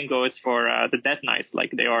same thing goes for the Death Knights.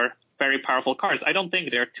 Like, they are very powerful cards. I don't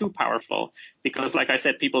think they're too powerful because, like I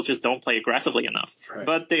said, people just don't play aggressively enough. Right.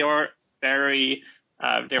 But they are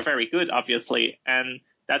they're very good, obviously. And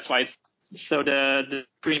that's why it's so the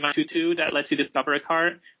 3-2/2 that lets you discover a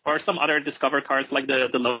card, or some other discover cards like the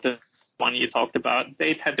Lotus one you talked about,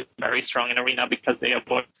 they tend to be very strong in arena because they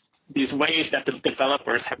avoid these ways that the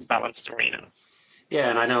developers have balanced arena. Yeah,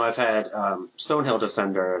 and I know I've had Stonehill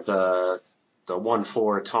Defender, the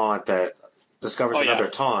 1/4 taunt that discovers another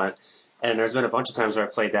taunt, and there's been a bunch of times where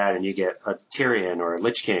I've played that and you get a Tyrion or a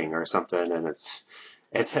Lich King or something, and it's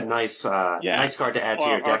a nice card to add to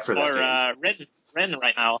your deck for that game. Ren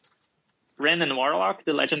right now. Ren and Warlock,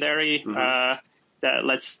 the legendary that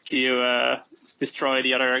lets you destroy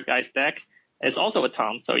the other guy's deck, is also a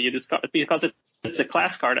taunt. So you discover, because it's a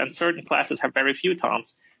class card, and certain classes have very few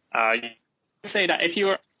taunts. You say that if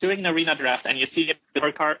you're doing an arena draft and you see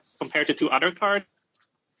a card compared to 2 other cards,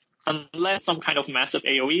 unless some kind of massive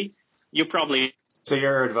AoE, you probably. So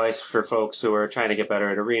your advice for folks who are trying to get better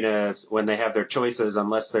at arena, when they have their choices,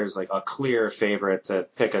 unless there's like a clear favorite, to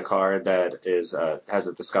pick a card that is has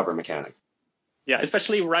a discover mechanic. Yeah,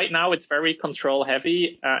 especially right now, it's very control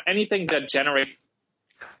heavy. Anything that generates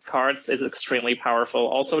cards is extremely powerful.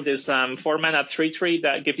 Also, this 4-mana 3/3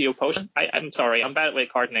 that gives you a potion. I'm sorry, I'm bad with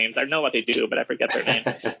card names. I know what they do, but I forget their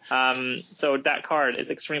name. So that card is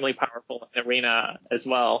extremely powerful in Arena as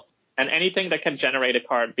well. And anything that can generate a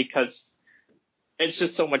card, because it's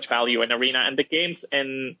just so much value in Arena. And the games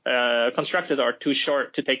in Constructed are too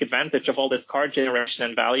short to take advantage of all this card generation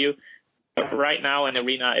and value. But right now in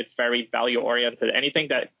Arena, it's very value-oriented. Anything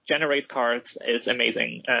that generates cards is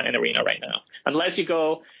amazing in Arena right now. Unless you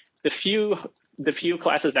go the few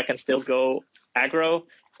classes that can still go aggro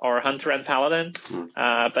or Hunter and Paladin.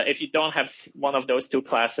 But if you don't have one of those two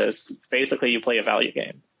classes, basically you play a value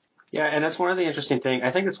game. Yeah, and that's one of the interesting things.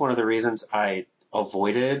 I think it's one of the reasons I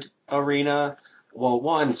avoided Arena. Well,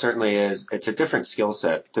 one certainly is it's a different skill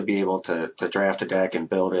set to be able to draft a deck and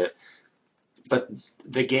build it. But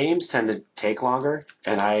the games tend to take longer,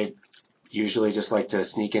 and I usually just like to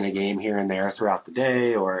sneak in a game here and there throughout the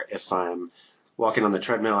day, or if I'm walking on the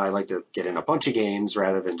treadmill, I like to get in a bunch of games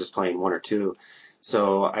rather than just playing one or two.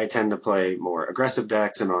 So I tend to play more aggressive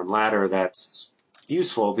decks, and on ladder that's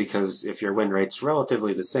useful because if your win rate's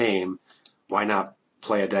relatively the same, why not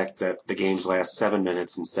play a deck that the games last 7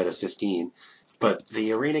 minutes instead of 15? But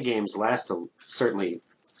the arena games last certainly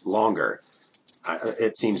longer,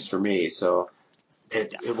 it seems for me. So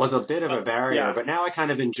it was a bit of a barrier, but now I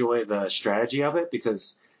kind of enjoy the strategy of it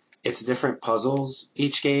because it's different puzzles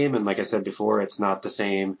each game. And like I said before, it's not the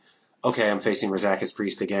same, okay, I'm facing Razak's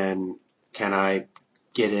Priest again. Can I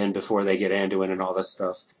get in before they get Anduin and all this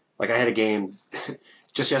stuff? Like I had a game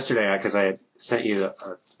just yesterday because I had sent you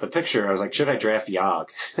the picture. I was like, should I draft Yogg?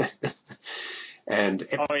 And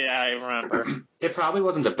oh yeah, I remember. It probably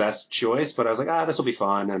wasn't the best choice, but I was like, this will be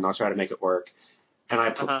fun, and I'll try to make it work.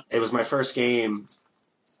 And it was my first game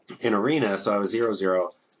in Arena, so I was 0-0,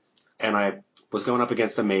 and I was going up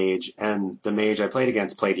against a mage, and the mage I played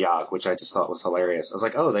against played Yogg, which I just thought was hilarious. I was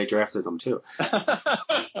like, oh, they drafted them too.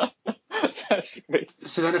 That's great.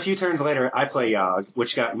 So then a few turns later, I play Yogg,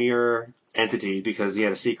 which got Mirror Entity because he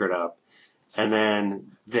had a secret up, and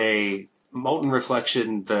then they Molten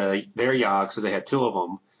Reflection their Yogg, so they had two of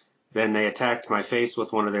them. Then they attacked my face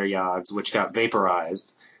with one of their Yoggs, which got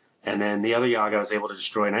vaporized. And then the other Yogg I was able to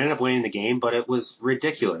destroy, and I ended up winning the game, but it was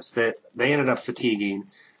ridiculous that they ended up fatiguing.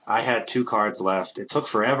 I had 2 cards left. It took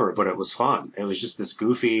forever, but it was fun. It was just this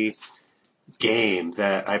goofy game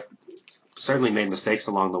that I certainly made mistakes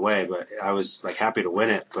along the way, but I was like happy to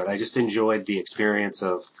win it. But I just enjoyed the experience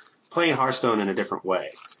of playing Hearthstone in a different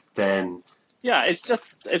way than. Yeah, it's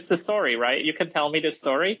the story, right? You can tell me the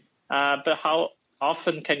story, but how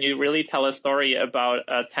often can you really tell a story about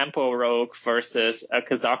a Tempo Rogue versus a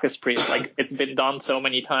Kazakus Priest? Like, it's been done so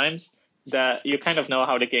many times that you kind of know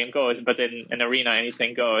how the game goes, but in an arena,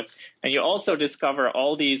 anything goes. And you also discover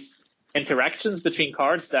all these interactions between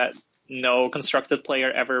cards that no constructed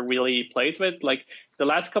player ever really plays with. Like, the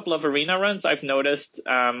last couple of arena runs, I've noticed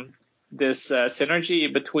this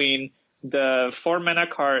synergy between the 4-mana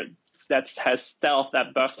card that has stealth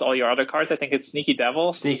that buffs all your other cards. I think it's Sneaky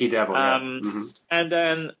Devil. Sneaky Devil, yeah. And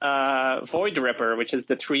then Void Ripper, which is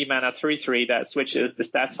the 3-mana 3/3 that switches the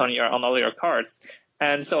stats on all your cards.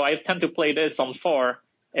 And so I tend to play this on 4.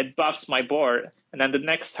 It buffs my board, and then the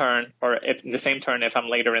next turn, or if the same turn if I'm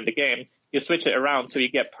later in the game, you switch it around so you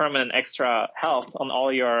get permanent extra health on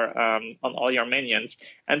all your minions.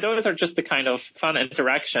 And those are just the kind of fun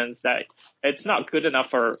interactions that it's not good enough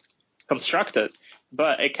for Constructed,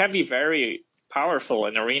 but it can be very powerful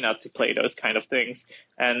in Arena to play those kind of things.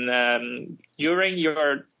 And during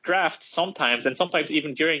your draft sometimes, and sometimes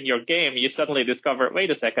even during your game, you suddenly discover, wait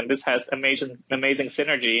a second, this has amazing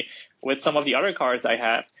synergy with some of the other cards I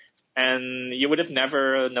have. And you would have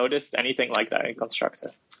never noticed anything like that in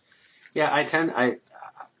Constructed. Yeah,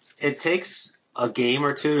 it takes a game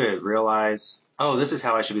or two to realize, oh, this is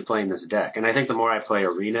how I should be playing this deck. And I think the more I play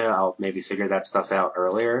Arena, I'll maybe figure that stuff out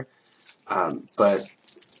earlier. But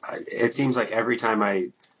it seems like every time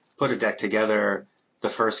I put a deck together, the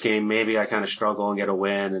first game, maybe I kind of struggle and get a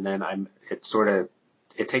win, and then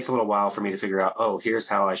it takes a little while for me to figure out, oh, here's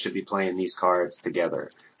how I should be playing these cards together.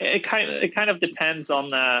 It kind of depends on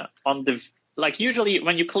the like, usually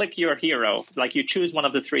when you click your hero, like you choose one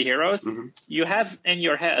of the 3 heroes, you have in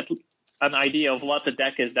your head an idea of what the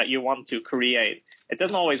deck is that you want to create. It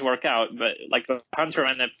doesn't always work out, but like a Hunter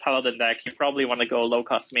and a Paladin deck, you probably want to go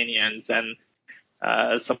low-cost minions and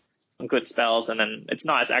some good spells, and then it's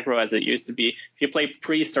not as aggro as it used to be. If you play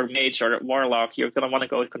Priest or Mage or Warlock, you're going to want to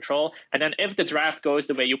go with Control. And then if the draft goes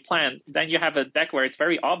the way you plan, then you have a deck where it's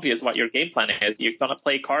very obvious what your game plan is. You're going to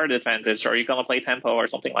play Card Advantage, or you're going to play Tempo or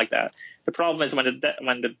something like that. The problem is when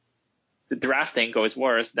the the drafting goes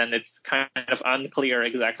worse, then it's kind of unclear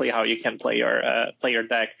exactly how you can play your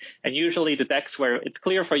deck. And usually the decks where it's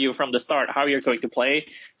clear for you from the start how you're going to play,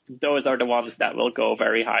 those are the ones that will go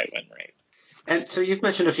very high win rate. And so you've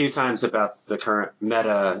mentioned a few times about the current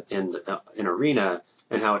meta in Arena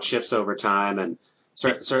and how it shifts over time. And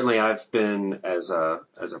certainly I've been, as a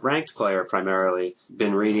ranked player primarily,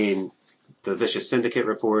 been reading the Vicious Syndicate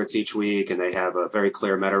reports each week, and they have a very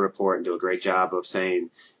clear meta report and do a great job of saying,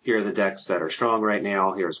 here are the decks that are strong right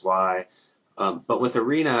now, here's why. But with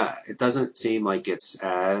Arena, it doesn't seem like it's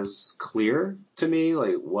as clear to me,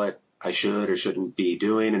 like what I should or shouldn't be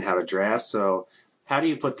doing and how to draft. So how do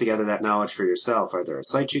you put together that knowledge for yourself? Are there a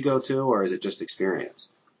site you go to, or is it just experience?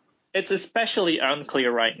 It's especially unclear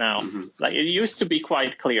right now. Mm-hmm. Like, it used to be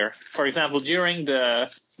quite clear. For example, during the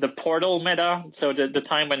portal meta, so the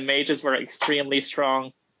time when mages were extremely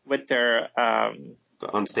strong with their the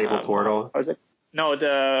unstable portal. What was it? No,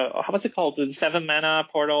 what's it called? The 7 mana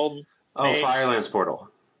portal. Oh, mage? Firelands portal.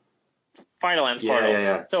 Firelands portal.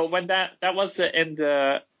 Yeah. So when that was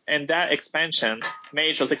in that expansion,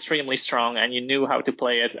 Mage was extremely strong, and you knew how to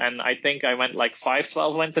play it. And I think I went like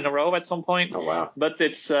 5-12 wins in a row at some point. Oh wow! But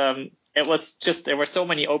it was just, there were so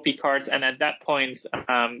many OP cards, and at that point,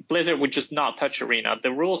 Blizzard would just not touch Arena.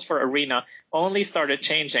 The rules for Arena only started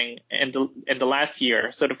changing in the last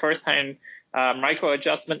year. So the first time micro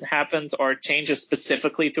adjustment happened, or changes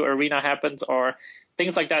specifically to Arena happened, or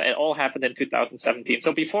things like that, it all happened in 2017.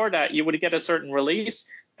 So before that, you would get a certain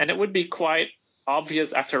release, and it would be quite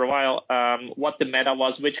obvious after a while what the meta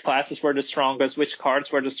was, which classes were the strongest, which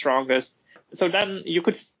cards were the strongest. So then you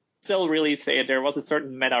could still really say there was a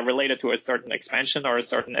certain meta related to a certain expansion or a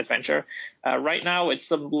certain adventure. Right now, it's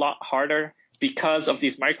a lot harder because of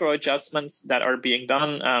these micro adjustments that are being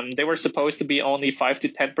done. They were supposed to be only 5 to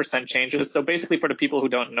 10% changes. So basically, for the people who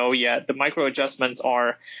don't know yet, the micro adjustments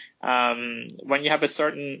are when you have a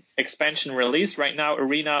certain expansion release. Right now,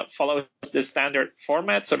 Arena follows the standard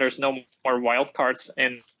format, so there's no more wild cards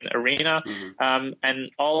in Arena. Mm-hmm.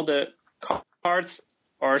 And all the cards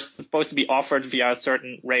are supposed to be offered via a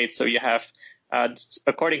certain rate. So you have,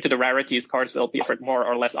 according to the rarities, cards will be offered more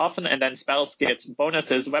or less often, and then spells get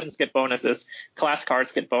bonuses, weapons get bonuses, class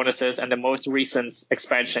cards get bonuses, and the most recent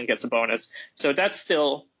expansion gets a bonus. So that's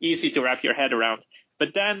still easy to wrap your head around. But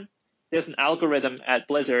then there's an algorithm at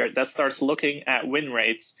Blizzard that starts looking at win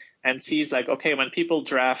rates and sees like, okay, when people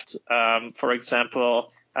draft, for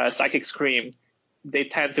example, Psychic Scream, they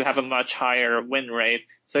tend to have a much higher win rate,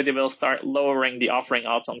 so they will start lowering the offering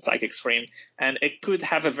odds on Psychic Scream, and it could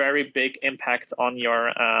have a very big impact on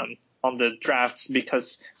your on the drafts,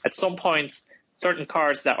 because at some point certain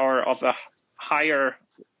cards that are of a higher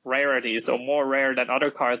rarity, so more rare than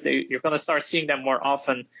other cards, you're going to start seeing them more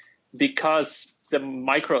often, because the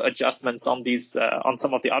micro adjustments on these on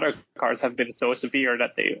some of the other cards have been so severe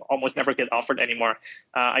that they almost never get offered anymore.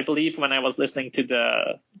 I believe when I was listening to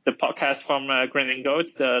the podcast from Grinning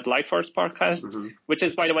Goats, the Lightforce podcast, mm-hmm. which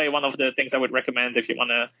is, by the way, one of the things I would recommend if you want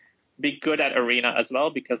to be good at Arena as well,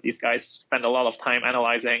 because these guys spend a lot of time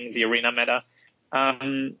analyzing the Arena meta.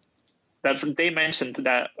 That they mentioned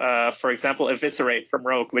that, for example, Eviscerate from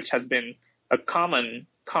Rogue, which has been a common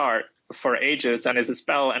card for ages and is a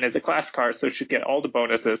spell and is a class card, so should get all the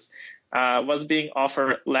bonuses, was being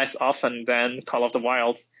offered less often than Call of the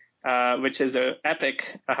Wild, which is an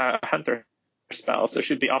epic hunter spell, so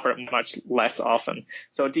should be offered much less often.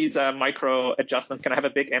 So these micro adjustments can have a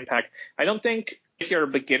big impact. I don't think if you're a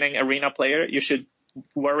beginning Arena player, you should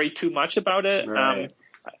worry too much about it. Right.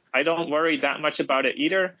 I don't worry that much about it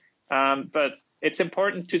either. But it's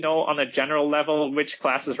important to know on a general level which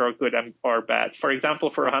classes are good or bad. For example,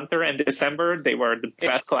 for a Hunter in December, they were the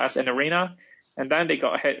best class in Arena, and then they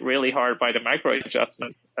got hit really hard by the micro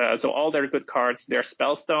adjustments. So all their good cards, their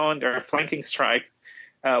Spellstone, their Flanking Strike,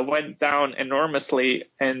 went down enormously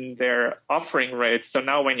in their offering rates. So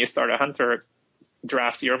now when you start a Hunter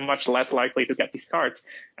draft, you're much less likely to get these cards.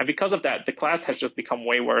 And because of that, the class has just become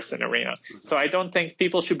way worse in Arena. So I don't think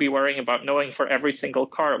people should be worrying about knowing for every single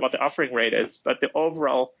card what the offering rate is. But the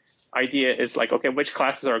overall idea is like, okay, which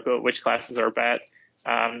classes are good, which classes are bad.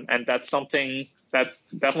 And that's something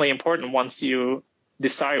that's definitely important once you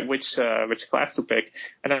decide which class to pick.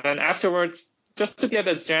 And then afterwards, just to get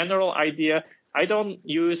a general idea, I don't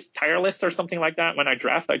use tier lists or something like that when I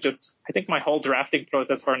draft. I think my whole drafting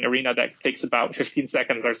process for an Arena deck takes about 15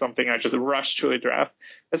 seconds or something. I just rush through a draft.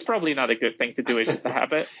 That's probably not a good thing to do. It's just a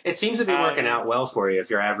habit. It seems to be working out well for you if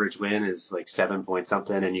your average win is like 7 point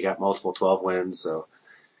something and you got multiple 12 wins. So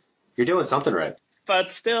you're doing something right.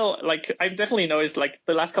 But still, like, I've definitely noticed, like,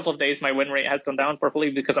 the last couple of days, my win rate has gone down,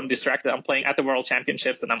 probably because I'm distracted. I'm playing at the World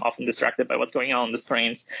Championships, and I'm often distracted by what's going on the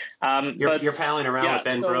screens. You're palling around with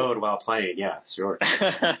Ben Brode while playing. Yeah, sure.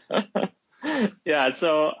 Yeah,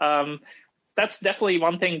 so that's definitely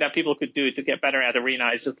one thing that people could do to get better at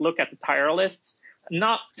Arena is just look at the tire lists,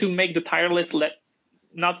 not to make the tire list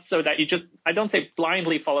not so that you just, I don't say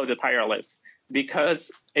blindly follow the tire list,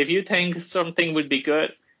 because if you think something would be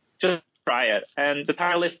good, just try it. And the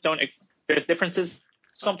tire lists there's differences,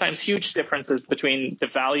 sometimes huge differences between the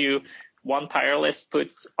value one tire list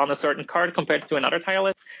puts on a certain card compared to another tire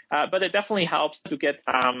list. But it definitely helps to get,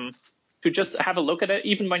 to just have a look at it,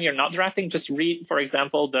 even when you're not drafting. Just read, for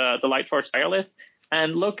example, the Lightforge tire list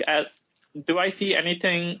and look at, do I see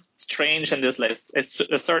anything strange in this list? Is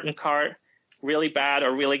a certain card really bad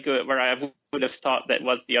or really good, where I would have thought that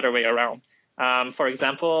was the other way around? For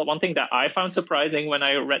example, one thing that I found surprising when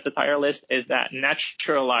I read the tire list is that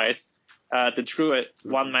Naturalize, the Druid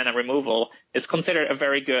 1-mana removal, is considered a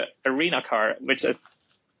very good Arena card, which is,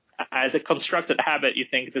 as a constructed habit, you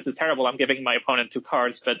think this is terrible, I'm giving my opponent 2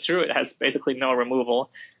 cards, but Druid has basically no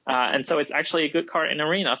removal. And so it's actually a good card in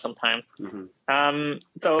Arena sometimes.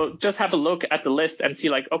 So just have a look at the list and see,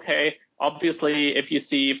 like, okay, obviously if you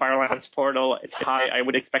see Firelands Portal, it's high, I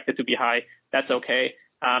would expect it to be high, that's okay.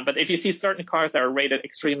 But if you see certain cards that are rated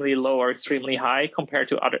extremely low or extremely high compared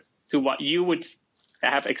to what you would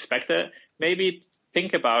have expected, maybe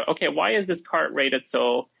think about, okay, why is this card rated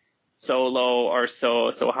so low or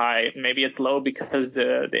so high? Maybe it's low because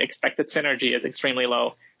the expected synergy is extremely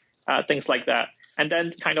low, things like that. And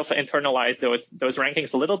then kind of internalize those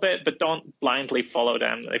rankings a little bit, but don't blindly follow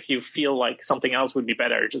them. If you feel like something else would be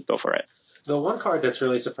better, just go for it. The one card that's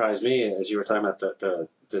really surprised me, as you were talking about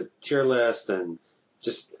the tier list, and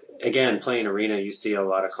just, again, playing Arena, you see a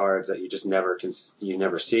lot of cards that you just never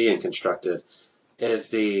see in Constructed, is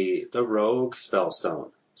the Rogue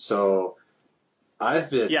Spellstone. So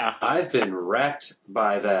I've been wrecked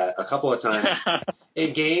by that a couple of times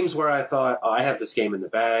in games where I thought, oh, I have this game in the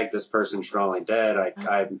bag, this person's drawing dead,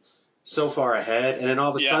 I'm so far ahead, and then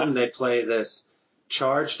all of a sudden they play this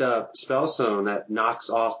charged up Spellstone that knocks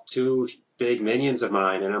off 2 big minions of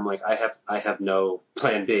mine, and I'm like, I have no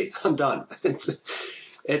plan B. I'm done.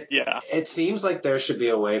 It seems like there should be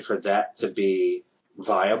a way for that to be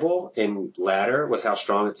viable in ladder with how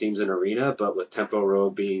strong it seems in Arena, but with Tempo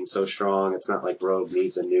Rogue being so strong, it's not like Rogue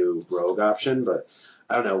needs a new Rogue option. But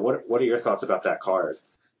I don't know. What are your thoughts about that card?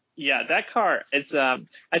 Yeah, that card, it's I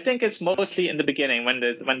think it's mostly in the beginning when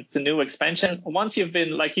it's a new expansion. Once you've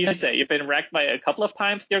been, like you say, you've been wrecked by a couple of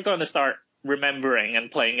times, you're going to start remembering and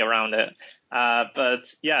playing around it.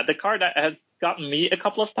 But yeah, the card that has gotten me a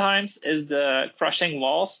couple of times is the Crushing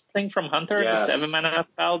Walls thing from Hunter, the 7-mana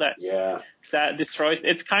spell that destroys.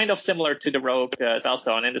 It's kind of similar to the Rogue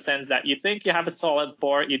Spellstone in the sense that you think you have a solid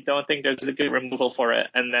board, you don't think there's a good removal for it,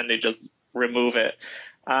 and then they just remove it.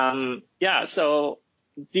 So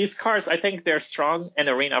these cards, I think they're strong in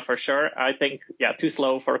Arena for sure. I think, too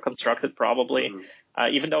slow for Constructed probably.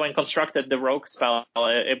 Even though in Constructed, the Rogue spell,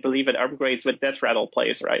 I believe it upgrades with Death Rattle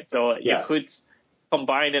plays, right? So you could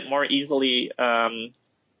combine it more easily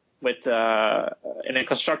with in a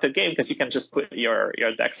Constructed game, because you can just put your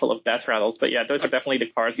deck full of Death Rattles. But yeah, those are definitely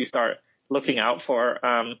the cards you start looking out for.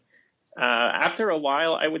 After a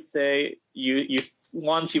while, I would say you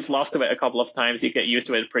once you've lost to it a couple of times, you get used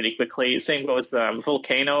to it pretty quickly. Same goes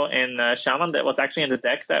Volcano in Shaman, that was actually in the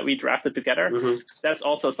deck that we drafted together. That's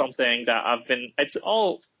also something that it's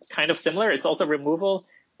all kind of similar. It's also removal.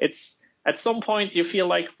 It's at some point you feel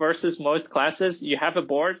like versus most classes, you have a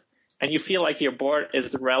board and you feel like your board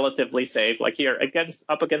is relatively safe. Like you're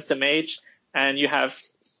up against a mage and you have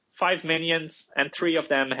 5 minions and 3 of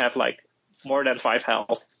them have like more than 5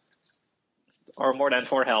 health. Or more than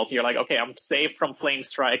 4 health. You're like, okay, I'm safe from Flame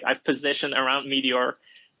Strike. I've positioned around Meteor.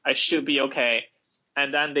 I should be okay.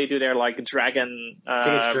 And then they do their like Dragon. I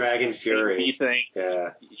think it's Dragon Fury thing.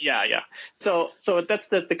 Yeah. So that's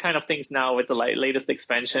the kind of things now with the latest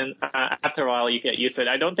expansion. After a while, you get used to it.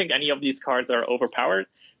 I don't think any of these cards are overpowered,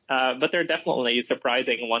 but they're definitely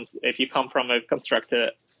surprising once if you come from a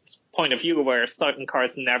constructed point of view where certain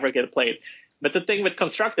cards never get played. But the thing with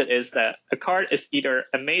Constructed is that a card is either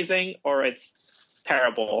amazing or it's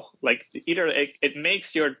terrible. Like either it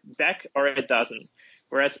makes your deck or it doesn't.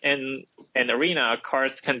 Whereas in Arena,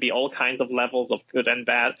 cards can be all kinds of levels of good and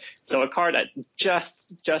bad. So a card that just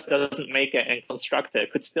doesn't make it in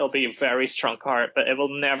Constructed could still be a very strong card, but it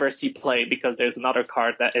will never see play because there's another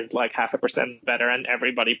card that is like 0.5% better and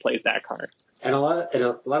everybody plays that card. And a lot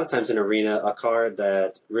of times in Arena, a card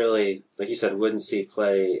that really, like you said, wouldn't see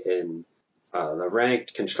play in The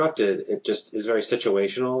ranked constructed, it just is very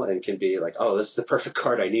situational and can be like, oh, this is the perfect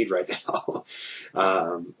card I need right now.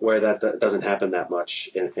 Where that doesn't happen that much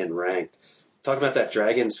in ranked. Talking about that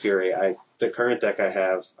Dragon's Fury, the current deck I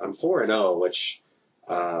have, I'm 4-0, which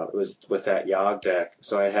was with that Yogg deck.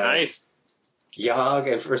 So I have Nice.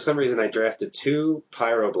 Yogg, and for some reason I drafted 2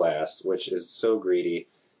 Pyroblasts, which is so greedy.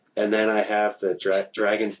 And then I have the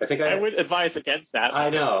Dragons. I would advise against that. I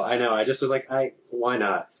know. I just was like, why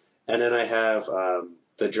not? And then I have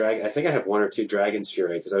the drag. I think I have 1 or 2 Dragon's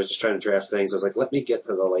Fury because I was just trying to draft things. I was like, let me get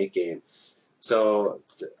to the late game. So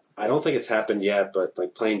I don't think it's happened yet, but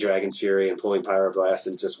like playing Dragon's Fury and pulling Pyroblast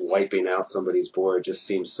and just wiping out somebody's board just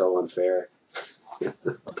seems so unfair.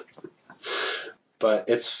 But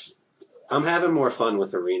I'm having more fun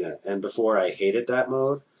with Arena, and before I hated that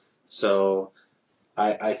mode. So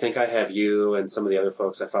I think I have you and some of the other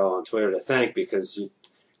folks I follow on Twitter to thank because you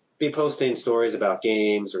be posting stories about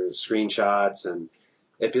games or screenshots, and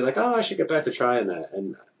it'd be like, oh, I should get back to trying that.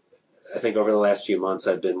 And I think over the last few months,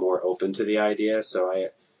 I've been more open to the idea. So I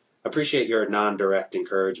appreciate your non-direct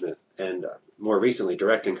encouragement, and more recently,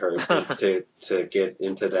 direct encouragement to get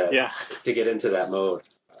into that to get into that mode.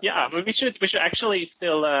 Yeah, but we should actually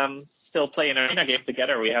still play an arena game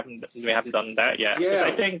together. We haven't done that yet. Yeah.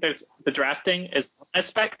 I think the drafting is one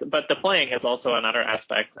aspect, but the playing is also another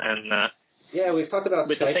aspect. And yeah, we've talked about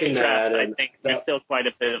with Skyping the same that, draft, and I think there's still quite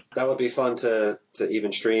a bit. That would be fun to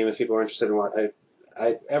even stream if people are interested in what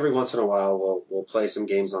I every once in a while we'll play some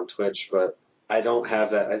games on Twitch, but I don't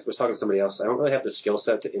have that. I was talking to somebody else. I don't really have the skill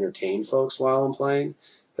set to entertain folks while I'm playing.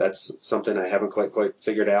 That's something I haven't quite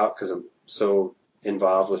figured out because I'm so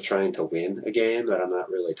involved with trying to win a game that I'm not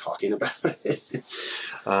really talking about it.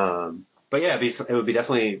 But yeah, it would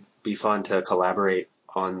definitely be fun to collaborate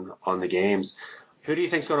on the games. Who do you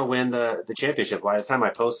think's going to win the championship? By the time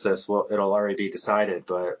I post this, it'll already be decided.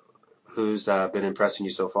 But who's been impressing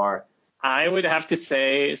you so far? I would have to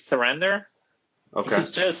say Surrender. Okay.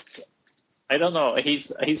 He's just, I don't know. He's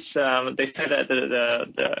they said that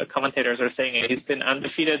the commentators are saying he's been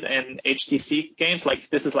undefeated in HTC games. Like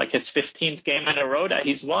this is like his 15th game in a row that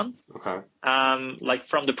he's won. Okay. Like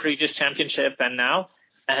from the previous championship and now.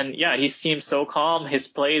 And yeah, he seems so calm. His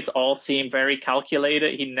plays all seem very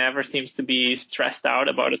calculated. He never seems to be stressed out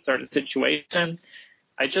about a certain situation.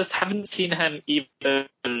 I just haven't seen him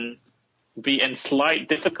even be in slight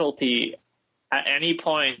difficulty at any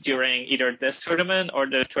point during either this tournament or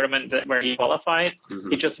the tournament where he qualified.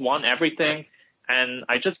 Mm-hmm. He just won everything. And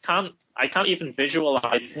I can't even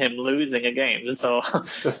visualize him losing a game. So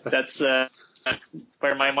that's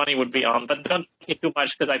where my money would be on. But don't think too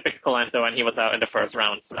much because I picked Colento and he was out in the first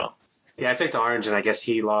round. So yeah, I picked Orange and I guess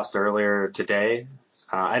he lost earlier today.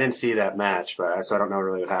 I didn't see that match, so I don't know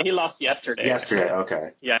really what happened. He lost yesterday. Yesterday,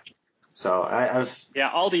 okay. Yeah. So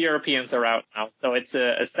all the Europeans are out now. So it's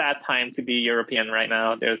a sad time to be European right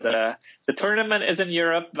now. The tournament is in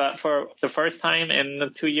Europe, but for the first time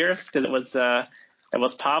in 2 years because it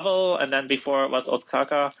was Pavel and then before it was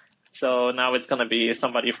Osaka. So now it's gonna be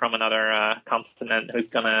somebody from another continent who's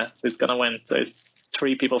gonna win. So it's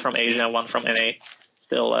 3 people from Asia, 1 from NA,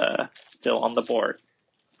 still on the board.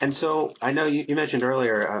 And so I know you mentioned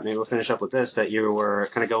earlier. Maybe we'll finish up with this that you were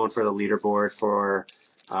kind of going for the leaderboard for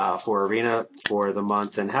Arena for the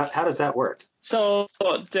month. And how does that work? So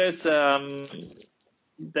there's the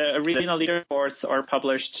Arena leaderboards are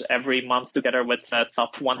published every month together with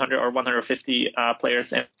top 100 or 150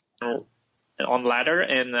 players on ladder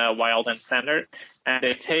in Wild and Standard, and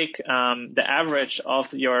they take the average of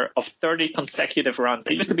 30 consecutive runs.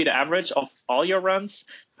 It used to be the average of all your runs.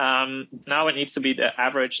 Now it needs to be the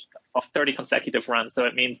average of 30 consecutive runs. So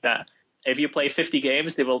it means that if you play 50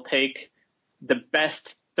 games, they will take the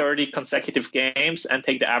best 30 consecutive games and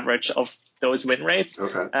take the average of those win rates.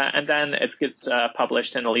 Okay. And then it gets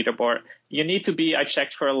published in the leaderboard. You need to be, I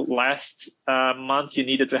checked for last month, you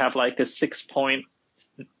needed to have like a 6.8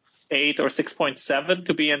 or 6.7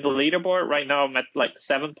 to be in the leaderboard. Right now I'm at like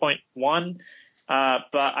 7.1.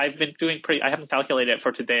 But I've been doing I haven't calculated it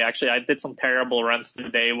for today. Actually, I did some terrible runs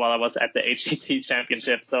today while I was at the HCT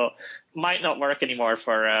championship. So might not work anymore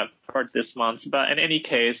for this month. But in any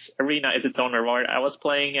case, Arena is its own reward. I was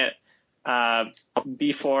playing it,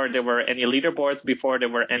 before there were any leaderboards, before there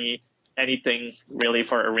were anything really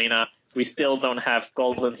for Arena. We still don't have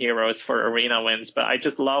golden heroes for Arena wins, but I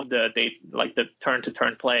just love the turn to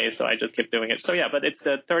turn play. So I just keep doing it. So yeah, but it's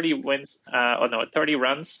the 30 wins, 30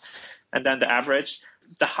 runs. And then the average,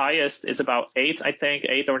 the highest is about 8, I think,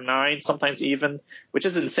 8 or 9, sometimes even, which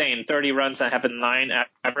is insane. 30 runs, I have a 9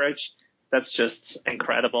 average. That's just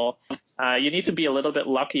incredible. You need to be a little bit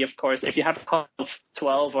lucky, of course. If you have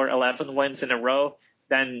 12 or 11 wins in a row,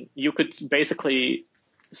 then you could basically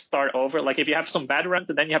start over. Like if you have some bad runs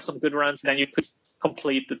and then you have some good runs, then you could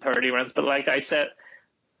complete the 30 runs. But like I said,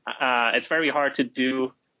 it's very hard to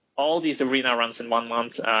do all these arena runs in 1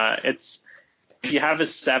 month. If you have a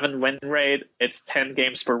 7 win rate, it's 10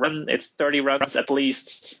 games per run. It's 30 runs at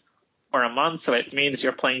least for a month. So it means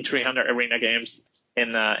you're playing 300 arena games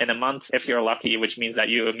in a month if you're lucky, which means that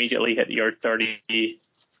you immediately hit your 30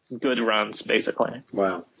 good runs, basically.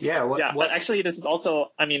 Wow. Yeah. But actually, this is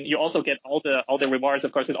also, I mean, you also get all the rewards,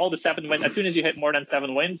 of course. With all the 7 wins, as soon as you hit more than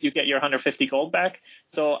 7 wins, you get your 150 gold back.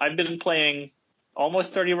 So I've been playing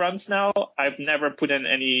almost 30 runs now. I've never put in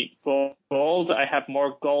any gold. I have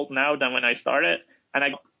more gold now than when I started, and I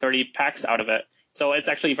got 30 packs out of it. So it's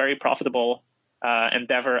actually a very profitable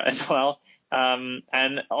endeavor as well.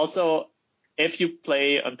 And also, if you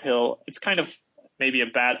play until, it's kind of maybe a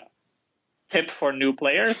bad tip for new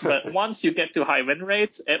players, but once you get to high win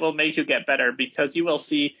rates, it will make you get better because you will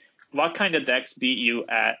see what kind of decks beat you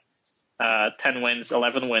at 10 wins,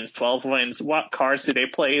 11 wins, 12 wins. What cards do they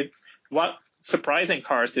play? What surprising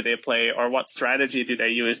cards do they play, or what strategy do they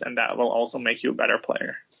use? And that will also make you a better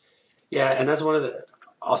player. Yeah, and that's one of the,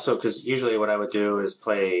 also because usually what I would do is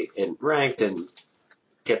play in ranked and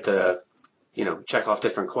get the, check off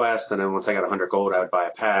different quests, and then once I got 100 gold, I would buy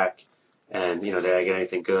a pack, and did I get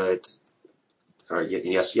anything good, or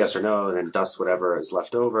yes or no, and then dust whatever is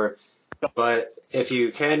left over. But if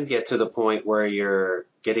you can get to the point where you're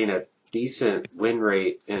getting a decent win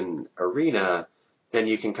rate in arena, then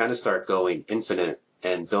you can kind of start going infinite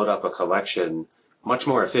and build up a collection much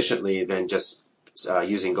more efficiently than just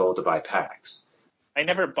using gold to buy packs. I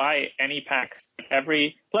never buy any packs.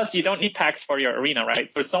 Plus, you don't need packs for your arena,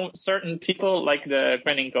 right? So some certain people, like the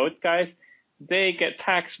Grinning Goat guys, they get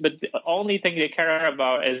packs, but the only thing they care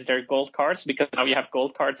about is their gold cards, because now you have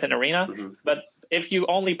gold cards in arena. Mm-hmm. But if you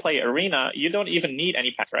only play arena, you don't even need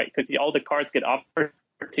any packs, right? Because all the cards get offered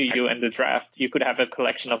to you in the draft. You could have a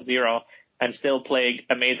collection of 0 and still play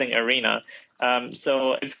amazing arena.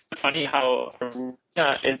 So it's funny how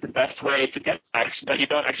arena is the best way to get packs, but you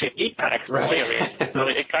don't actually need packs to play arena. So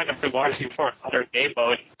it kind of rewards you for another game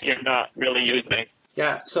mode you're not really using.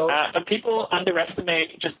 Yeah. So, but people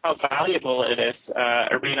underestimate just how valuable it is,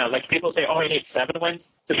 arena. Like people say, oh, you need 7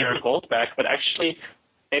 wins to get your gold back, but actually,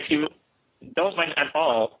 if you don't win at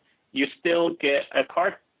all, you still get a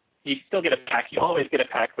card. You still get a pack. You always get a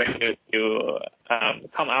pack when you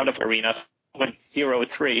come out of arena. When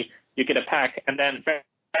 0-3, you get a pack, and then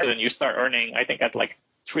when you start earning, I think at like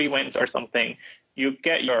 3 wins or something, you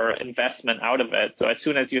get your investment out of it. So as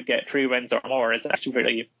soon as you get 3 wins or more, it's actually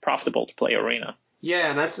really profitable to play arena.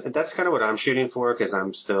 Yeah, and that's kind of what I'm shooting for, because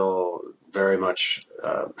I'm still very much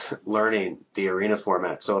learning the arena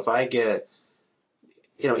format. So if I get,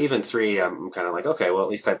 even 3, I'm kind of like, okay, well, at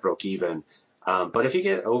least I broke even. But if you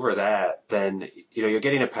get over that, then, you're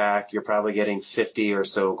getting a pack. You're probably getting 50 or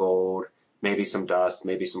so gold, maybe some dust,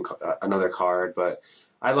 maybe some another card. But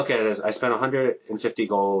I look at it as I spent 150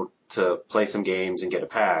 gold to play some games and get a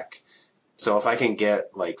pack. So if I can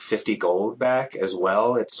get like 50 gold back as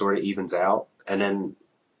well, it sort of evens out. And then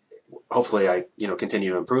hopefully I,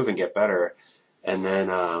 continue to improve and get better. And then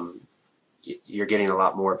you're getting a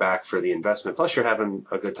lot more back for the investment. Plus you're having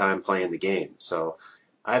a good time playing the game. So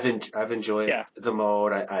I've enjoyed the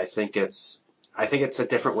mode. I think it's a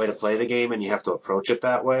different way to play the game, and you have to approach it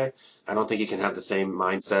that way. I don't think you can have the same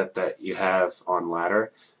mindset that you have on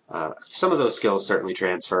ladder. Some of those skills certainly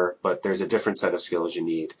transfer, but there's a different set of skills you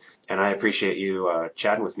need. And I appreciate you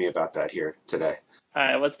chatting with me about that here today.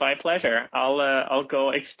 It was my pleasure. I'll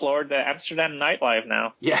go explore the Amsterdam nightlife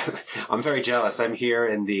now. Yeah, I'm very jealous. I'm here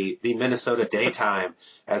in the Minnesota daytime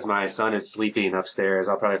as my son is sleeping upstairs.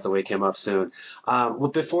 I'll probably have to wake him up soon. Well,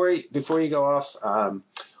 before you go off,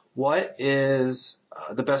 what is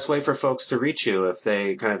the best way for folks to reach you if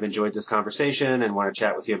they kind of enjoyed this conversation and want to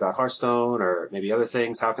chat with you about Hearthstone or maybe other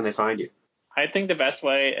things? How can they find you? I think the best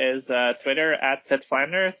way is Twitter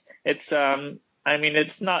 @SetFlanders.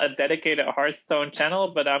 It's not a dedicated Hearthstone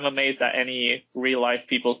channel, but I'm amazed that any real life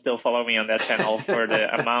people still follow me on that channel for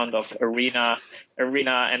the amount of arena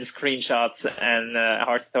and screenshots and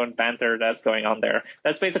Hearthstone banter that's going on there.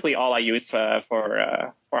 That's basically all I use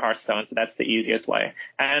for Hearthstone, so that's the easiest way.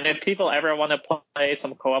 And if people ever want to play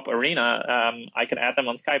some co-op arena, I can add them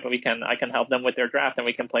on Skype, and I can help them with their draft, and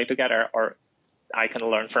we can play together, or I can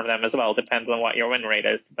learn from them as well. Depends on what your win rate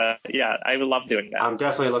is. But yeah, I would love doing that. I'm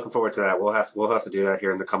definitely looking forward to that. We'll have to do that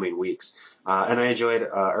here in the coming weeks. And I enjoyed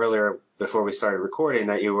earlier before we started recording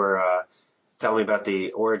that you were telling me about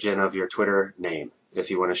the origin of your Twitter name,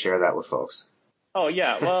 if you want to share that with folks. Oh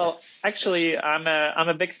yeah, well, actually, I'm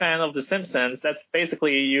a big fan of The Simpsons. That's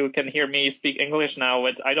basically, you can hear me speak English now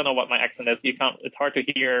with, I don't know what my accent is. You can't. It's hard to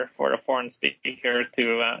hear for a foreign speaker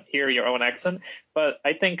to hear your own accent. But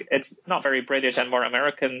I think it's not very British and more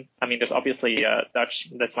American. I mean, there's obviously Dutch.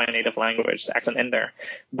 That's my native language accent in there.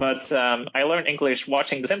 But I learned English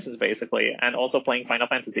watching The Simpsons basically, and also playing Final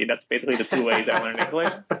Fantasy. That's basically the two ways I learned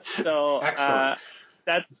English. So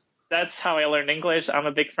that's how I learned English. I'm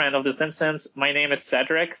a big fan of The Simpsons. My name is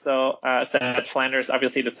Cedric, so Ced Flanders.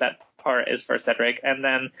 Obviously, the Ced part is for Cedric, and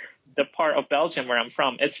then the part of Belgium where I'm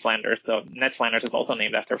from is Flanders. So Ned Flanders is also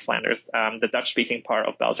named after Flanders. The Dutch-speaking part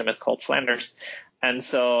of Belgium is called Flanders, and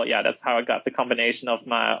so yeah, that's how I got the combination of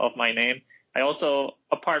my name. I also,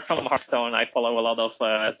 apart from Hearthstone, I follow a lot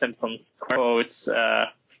of Simpsons quotes,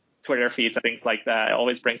 Twitter feeds and things like that. It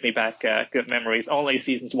always brings me back good memories. Only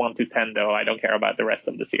seasons 1 to 10, though. I don't care about the rest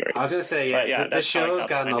of the series. I was going to say, yeah, the show's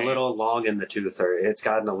gotten a little long in the tooth, or it's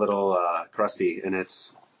gotten a little crusty, and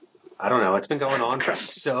I don't know, it's been going on for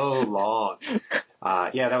so long.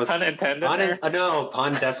 Yeah, that was unintended. No,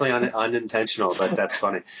 pun definitely unintentional, but that's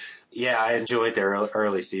funny. Yeah, I enjoyed their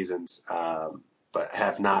early seasons, but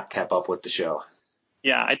have not kept up with the show.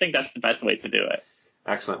 Yeah, I think that's the best way to do it.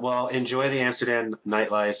 Excellent. Well, enjoy the Amsterdam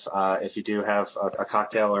nightlife. If you do have a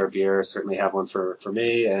cocktail or a beer, certainly have one for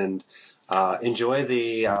me. And enjoy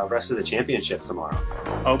the rest of the championship tomorrow.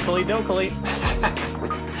 Oakley dokley.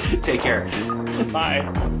 Take care.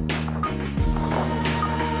 Bye.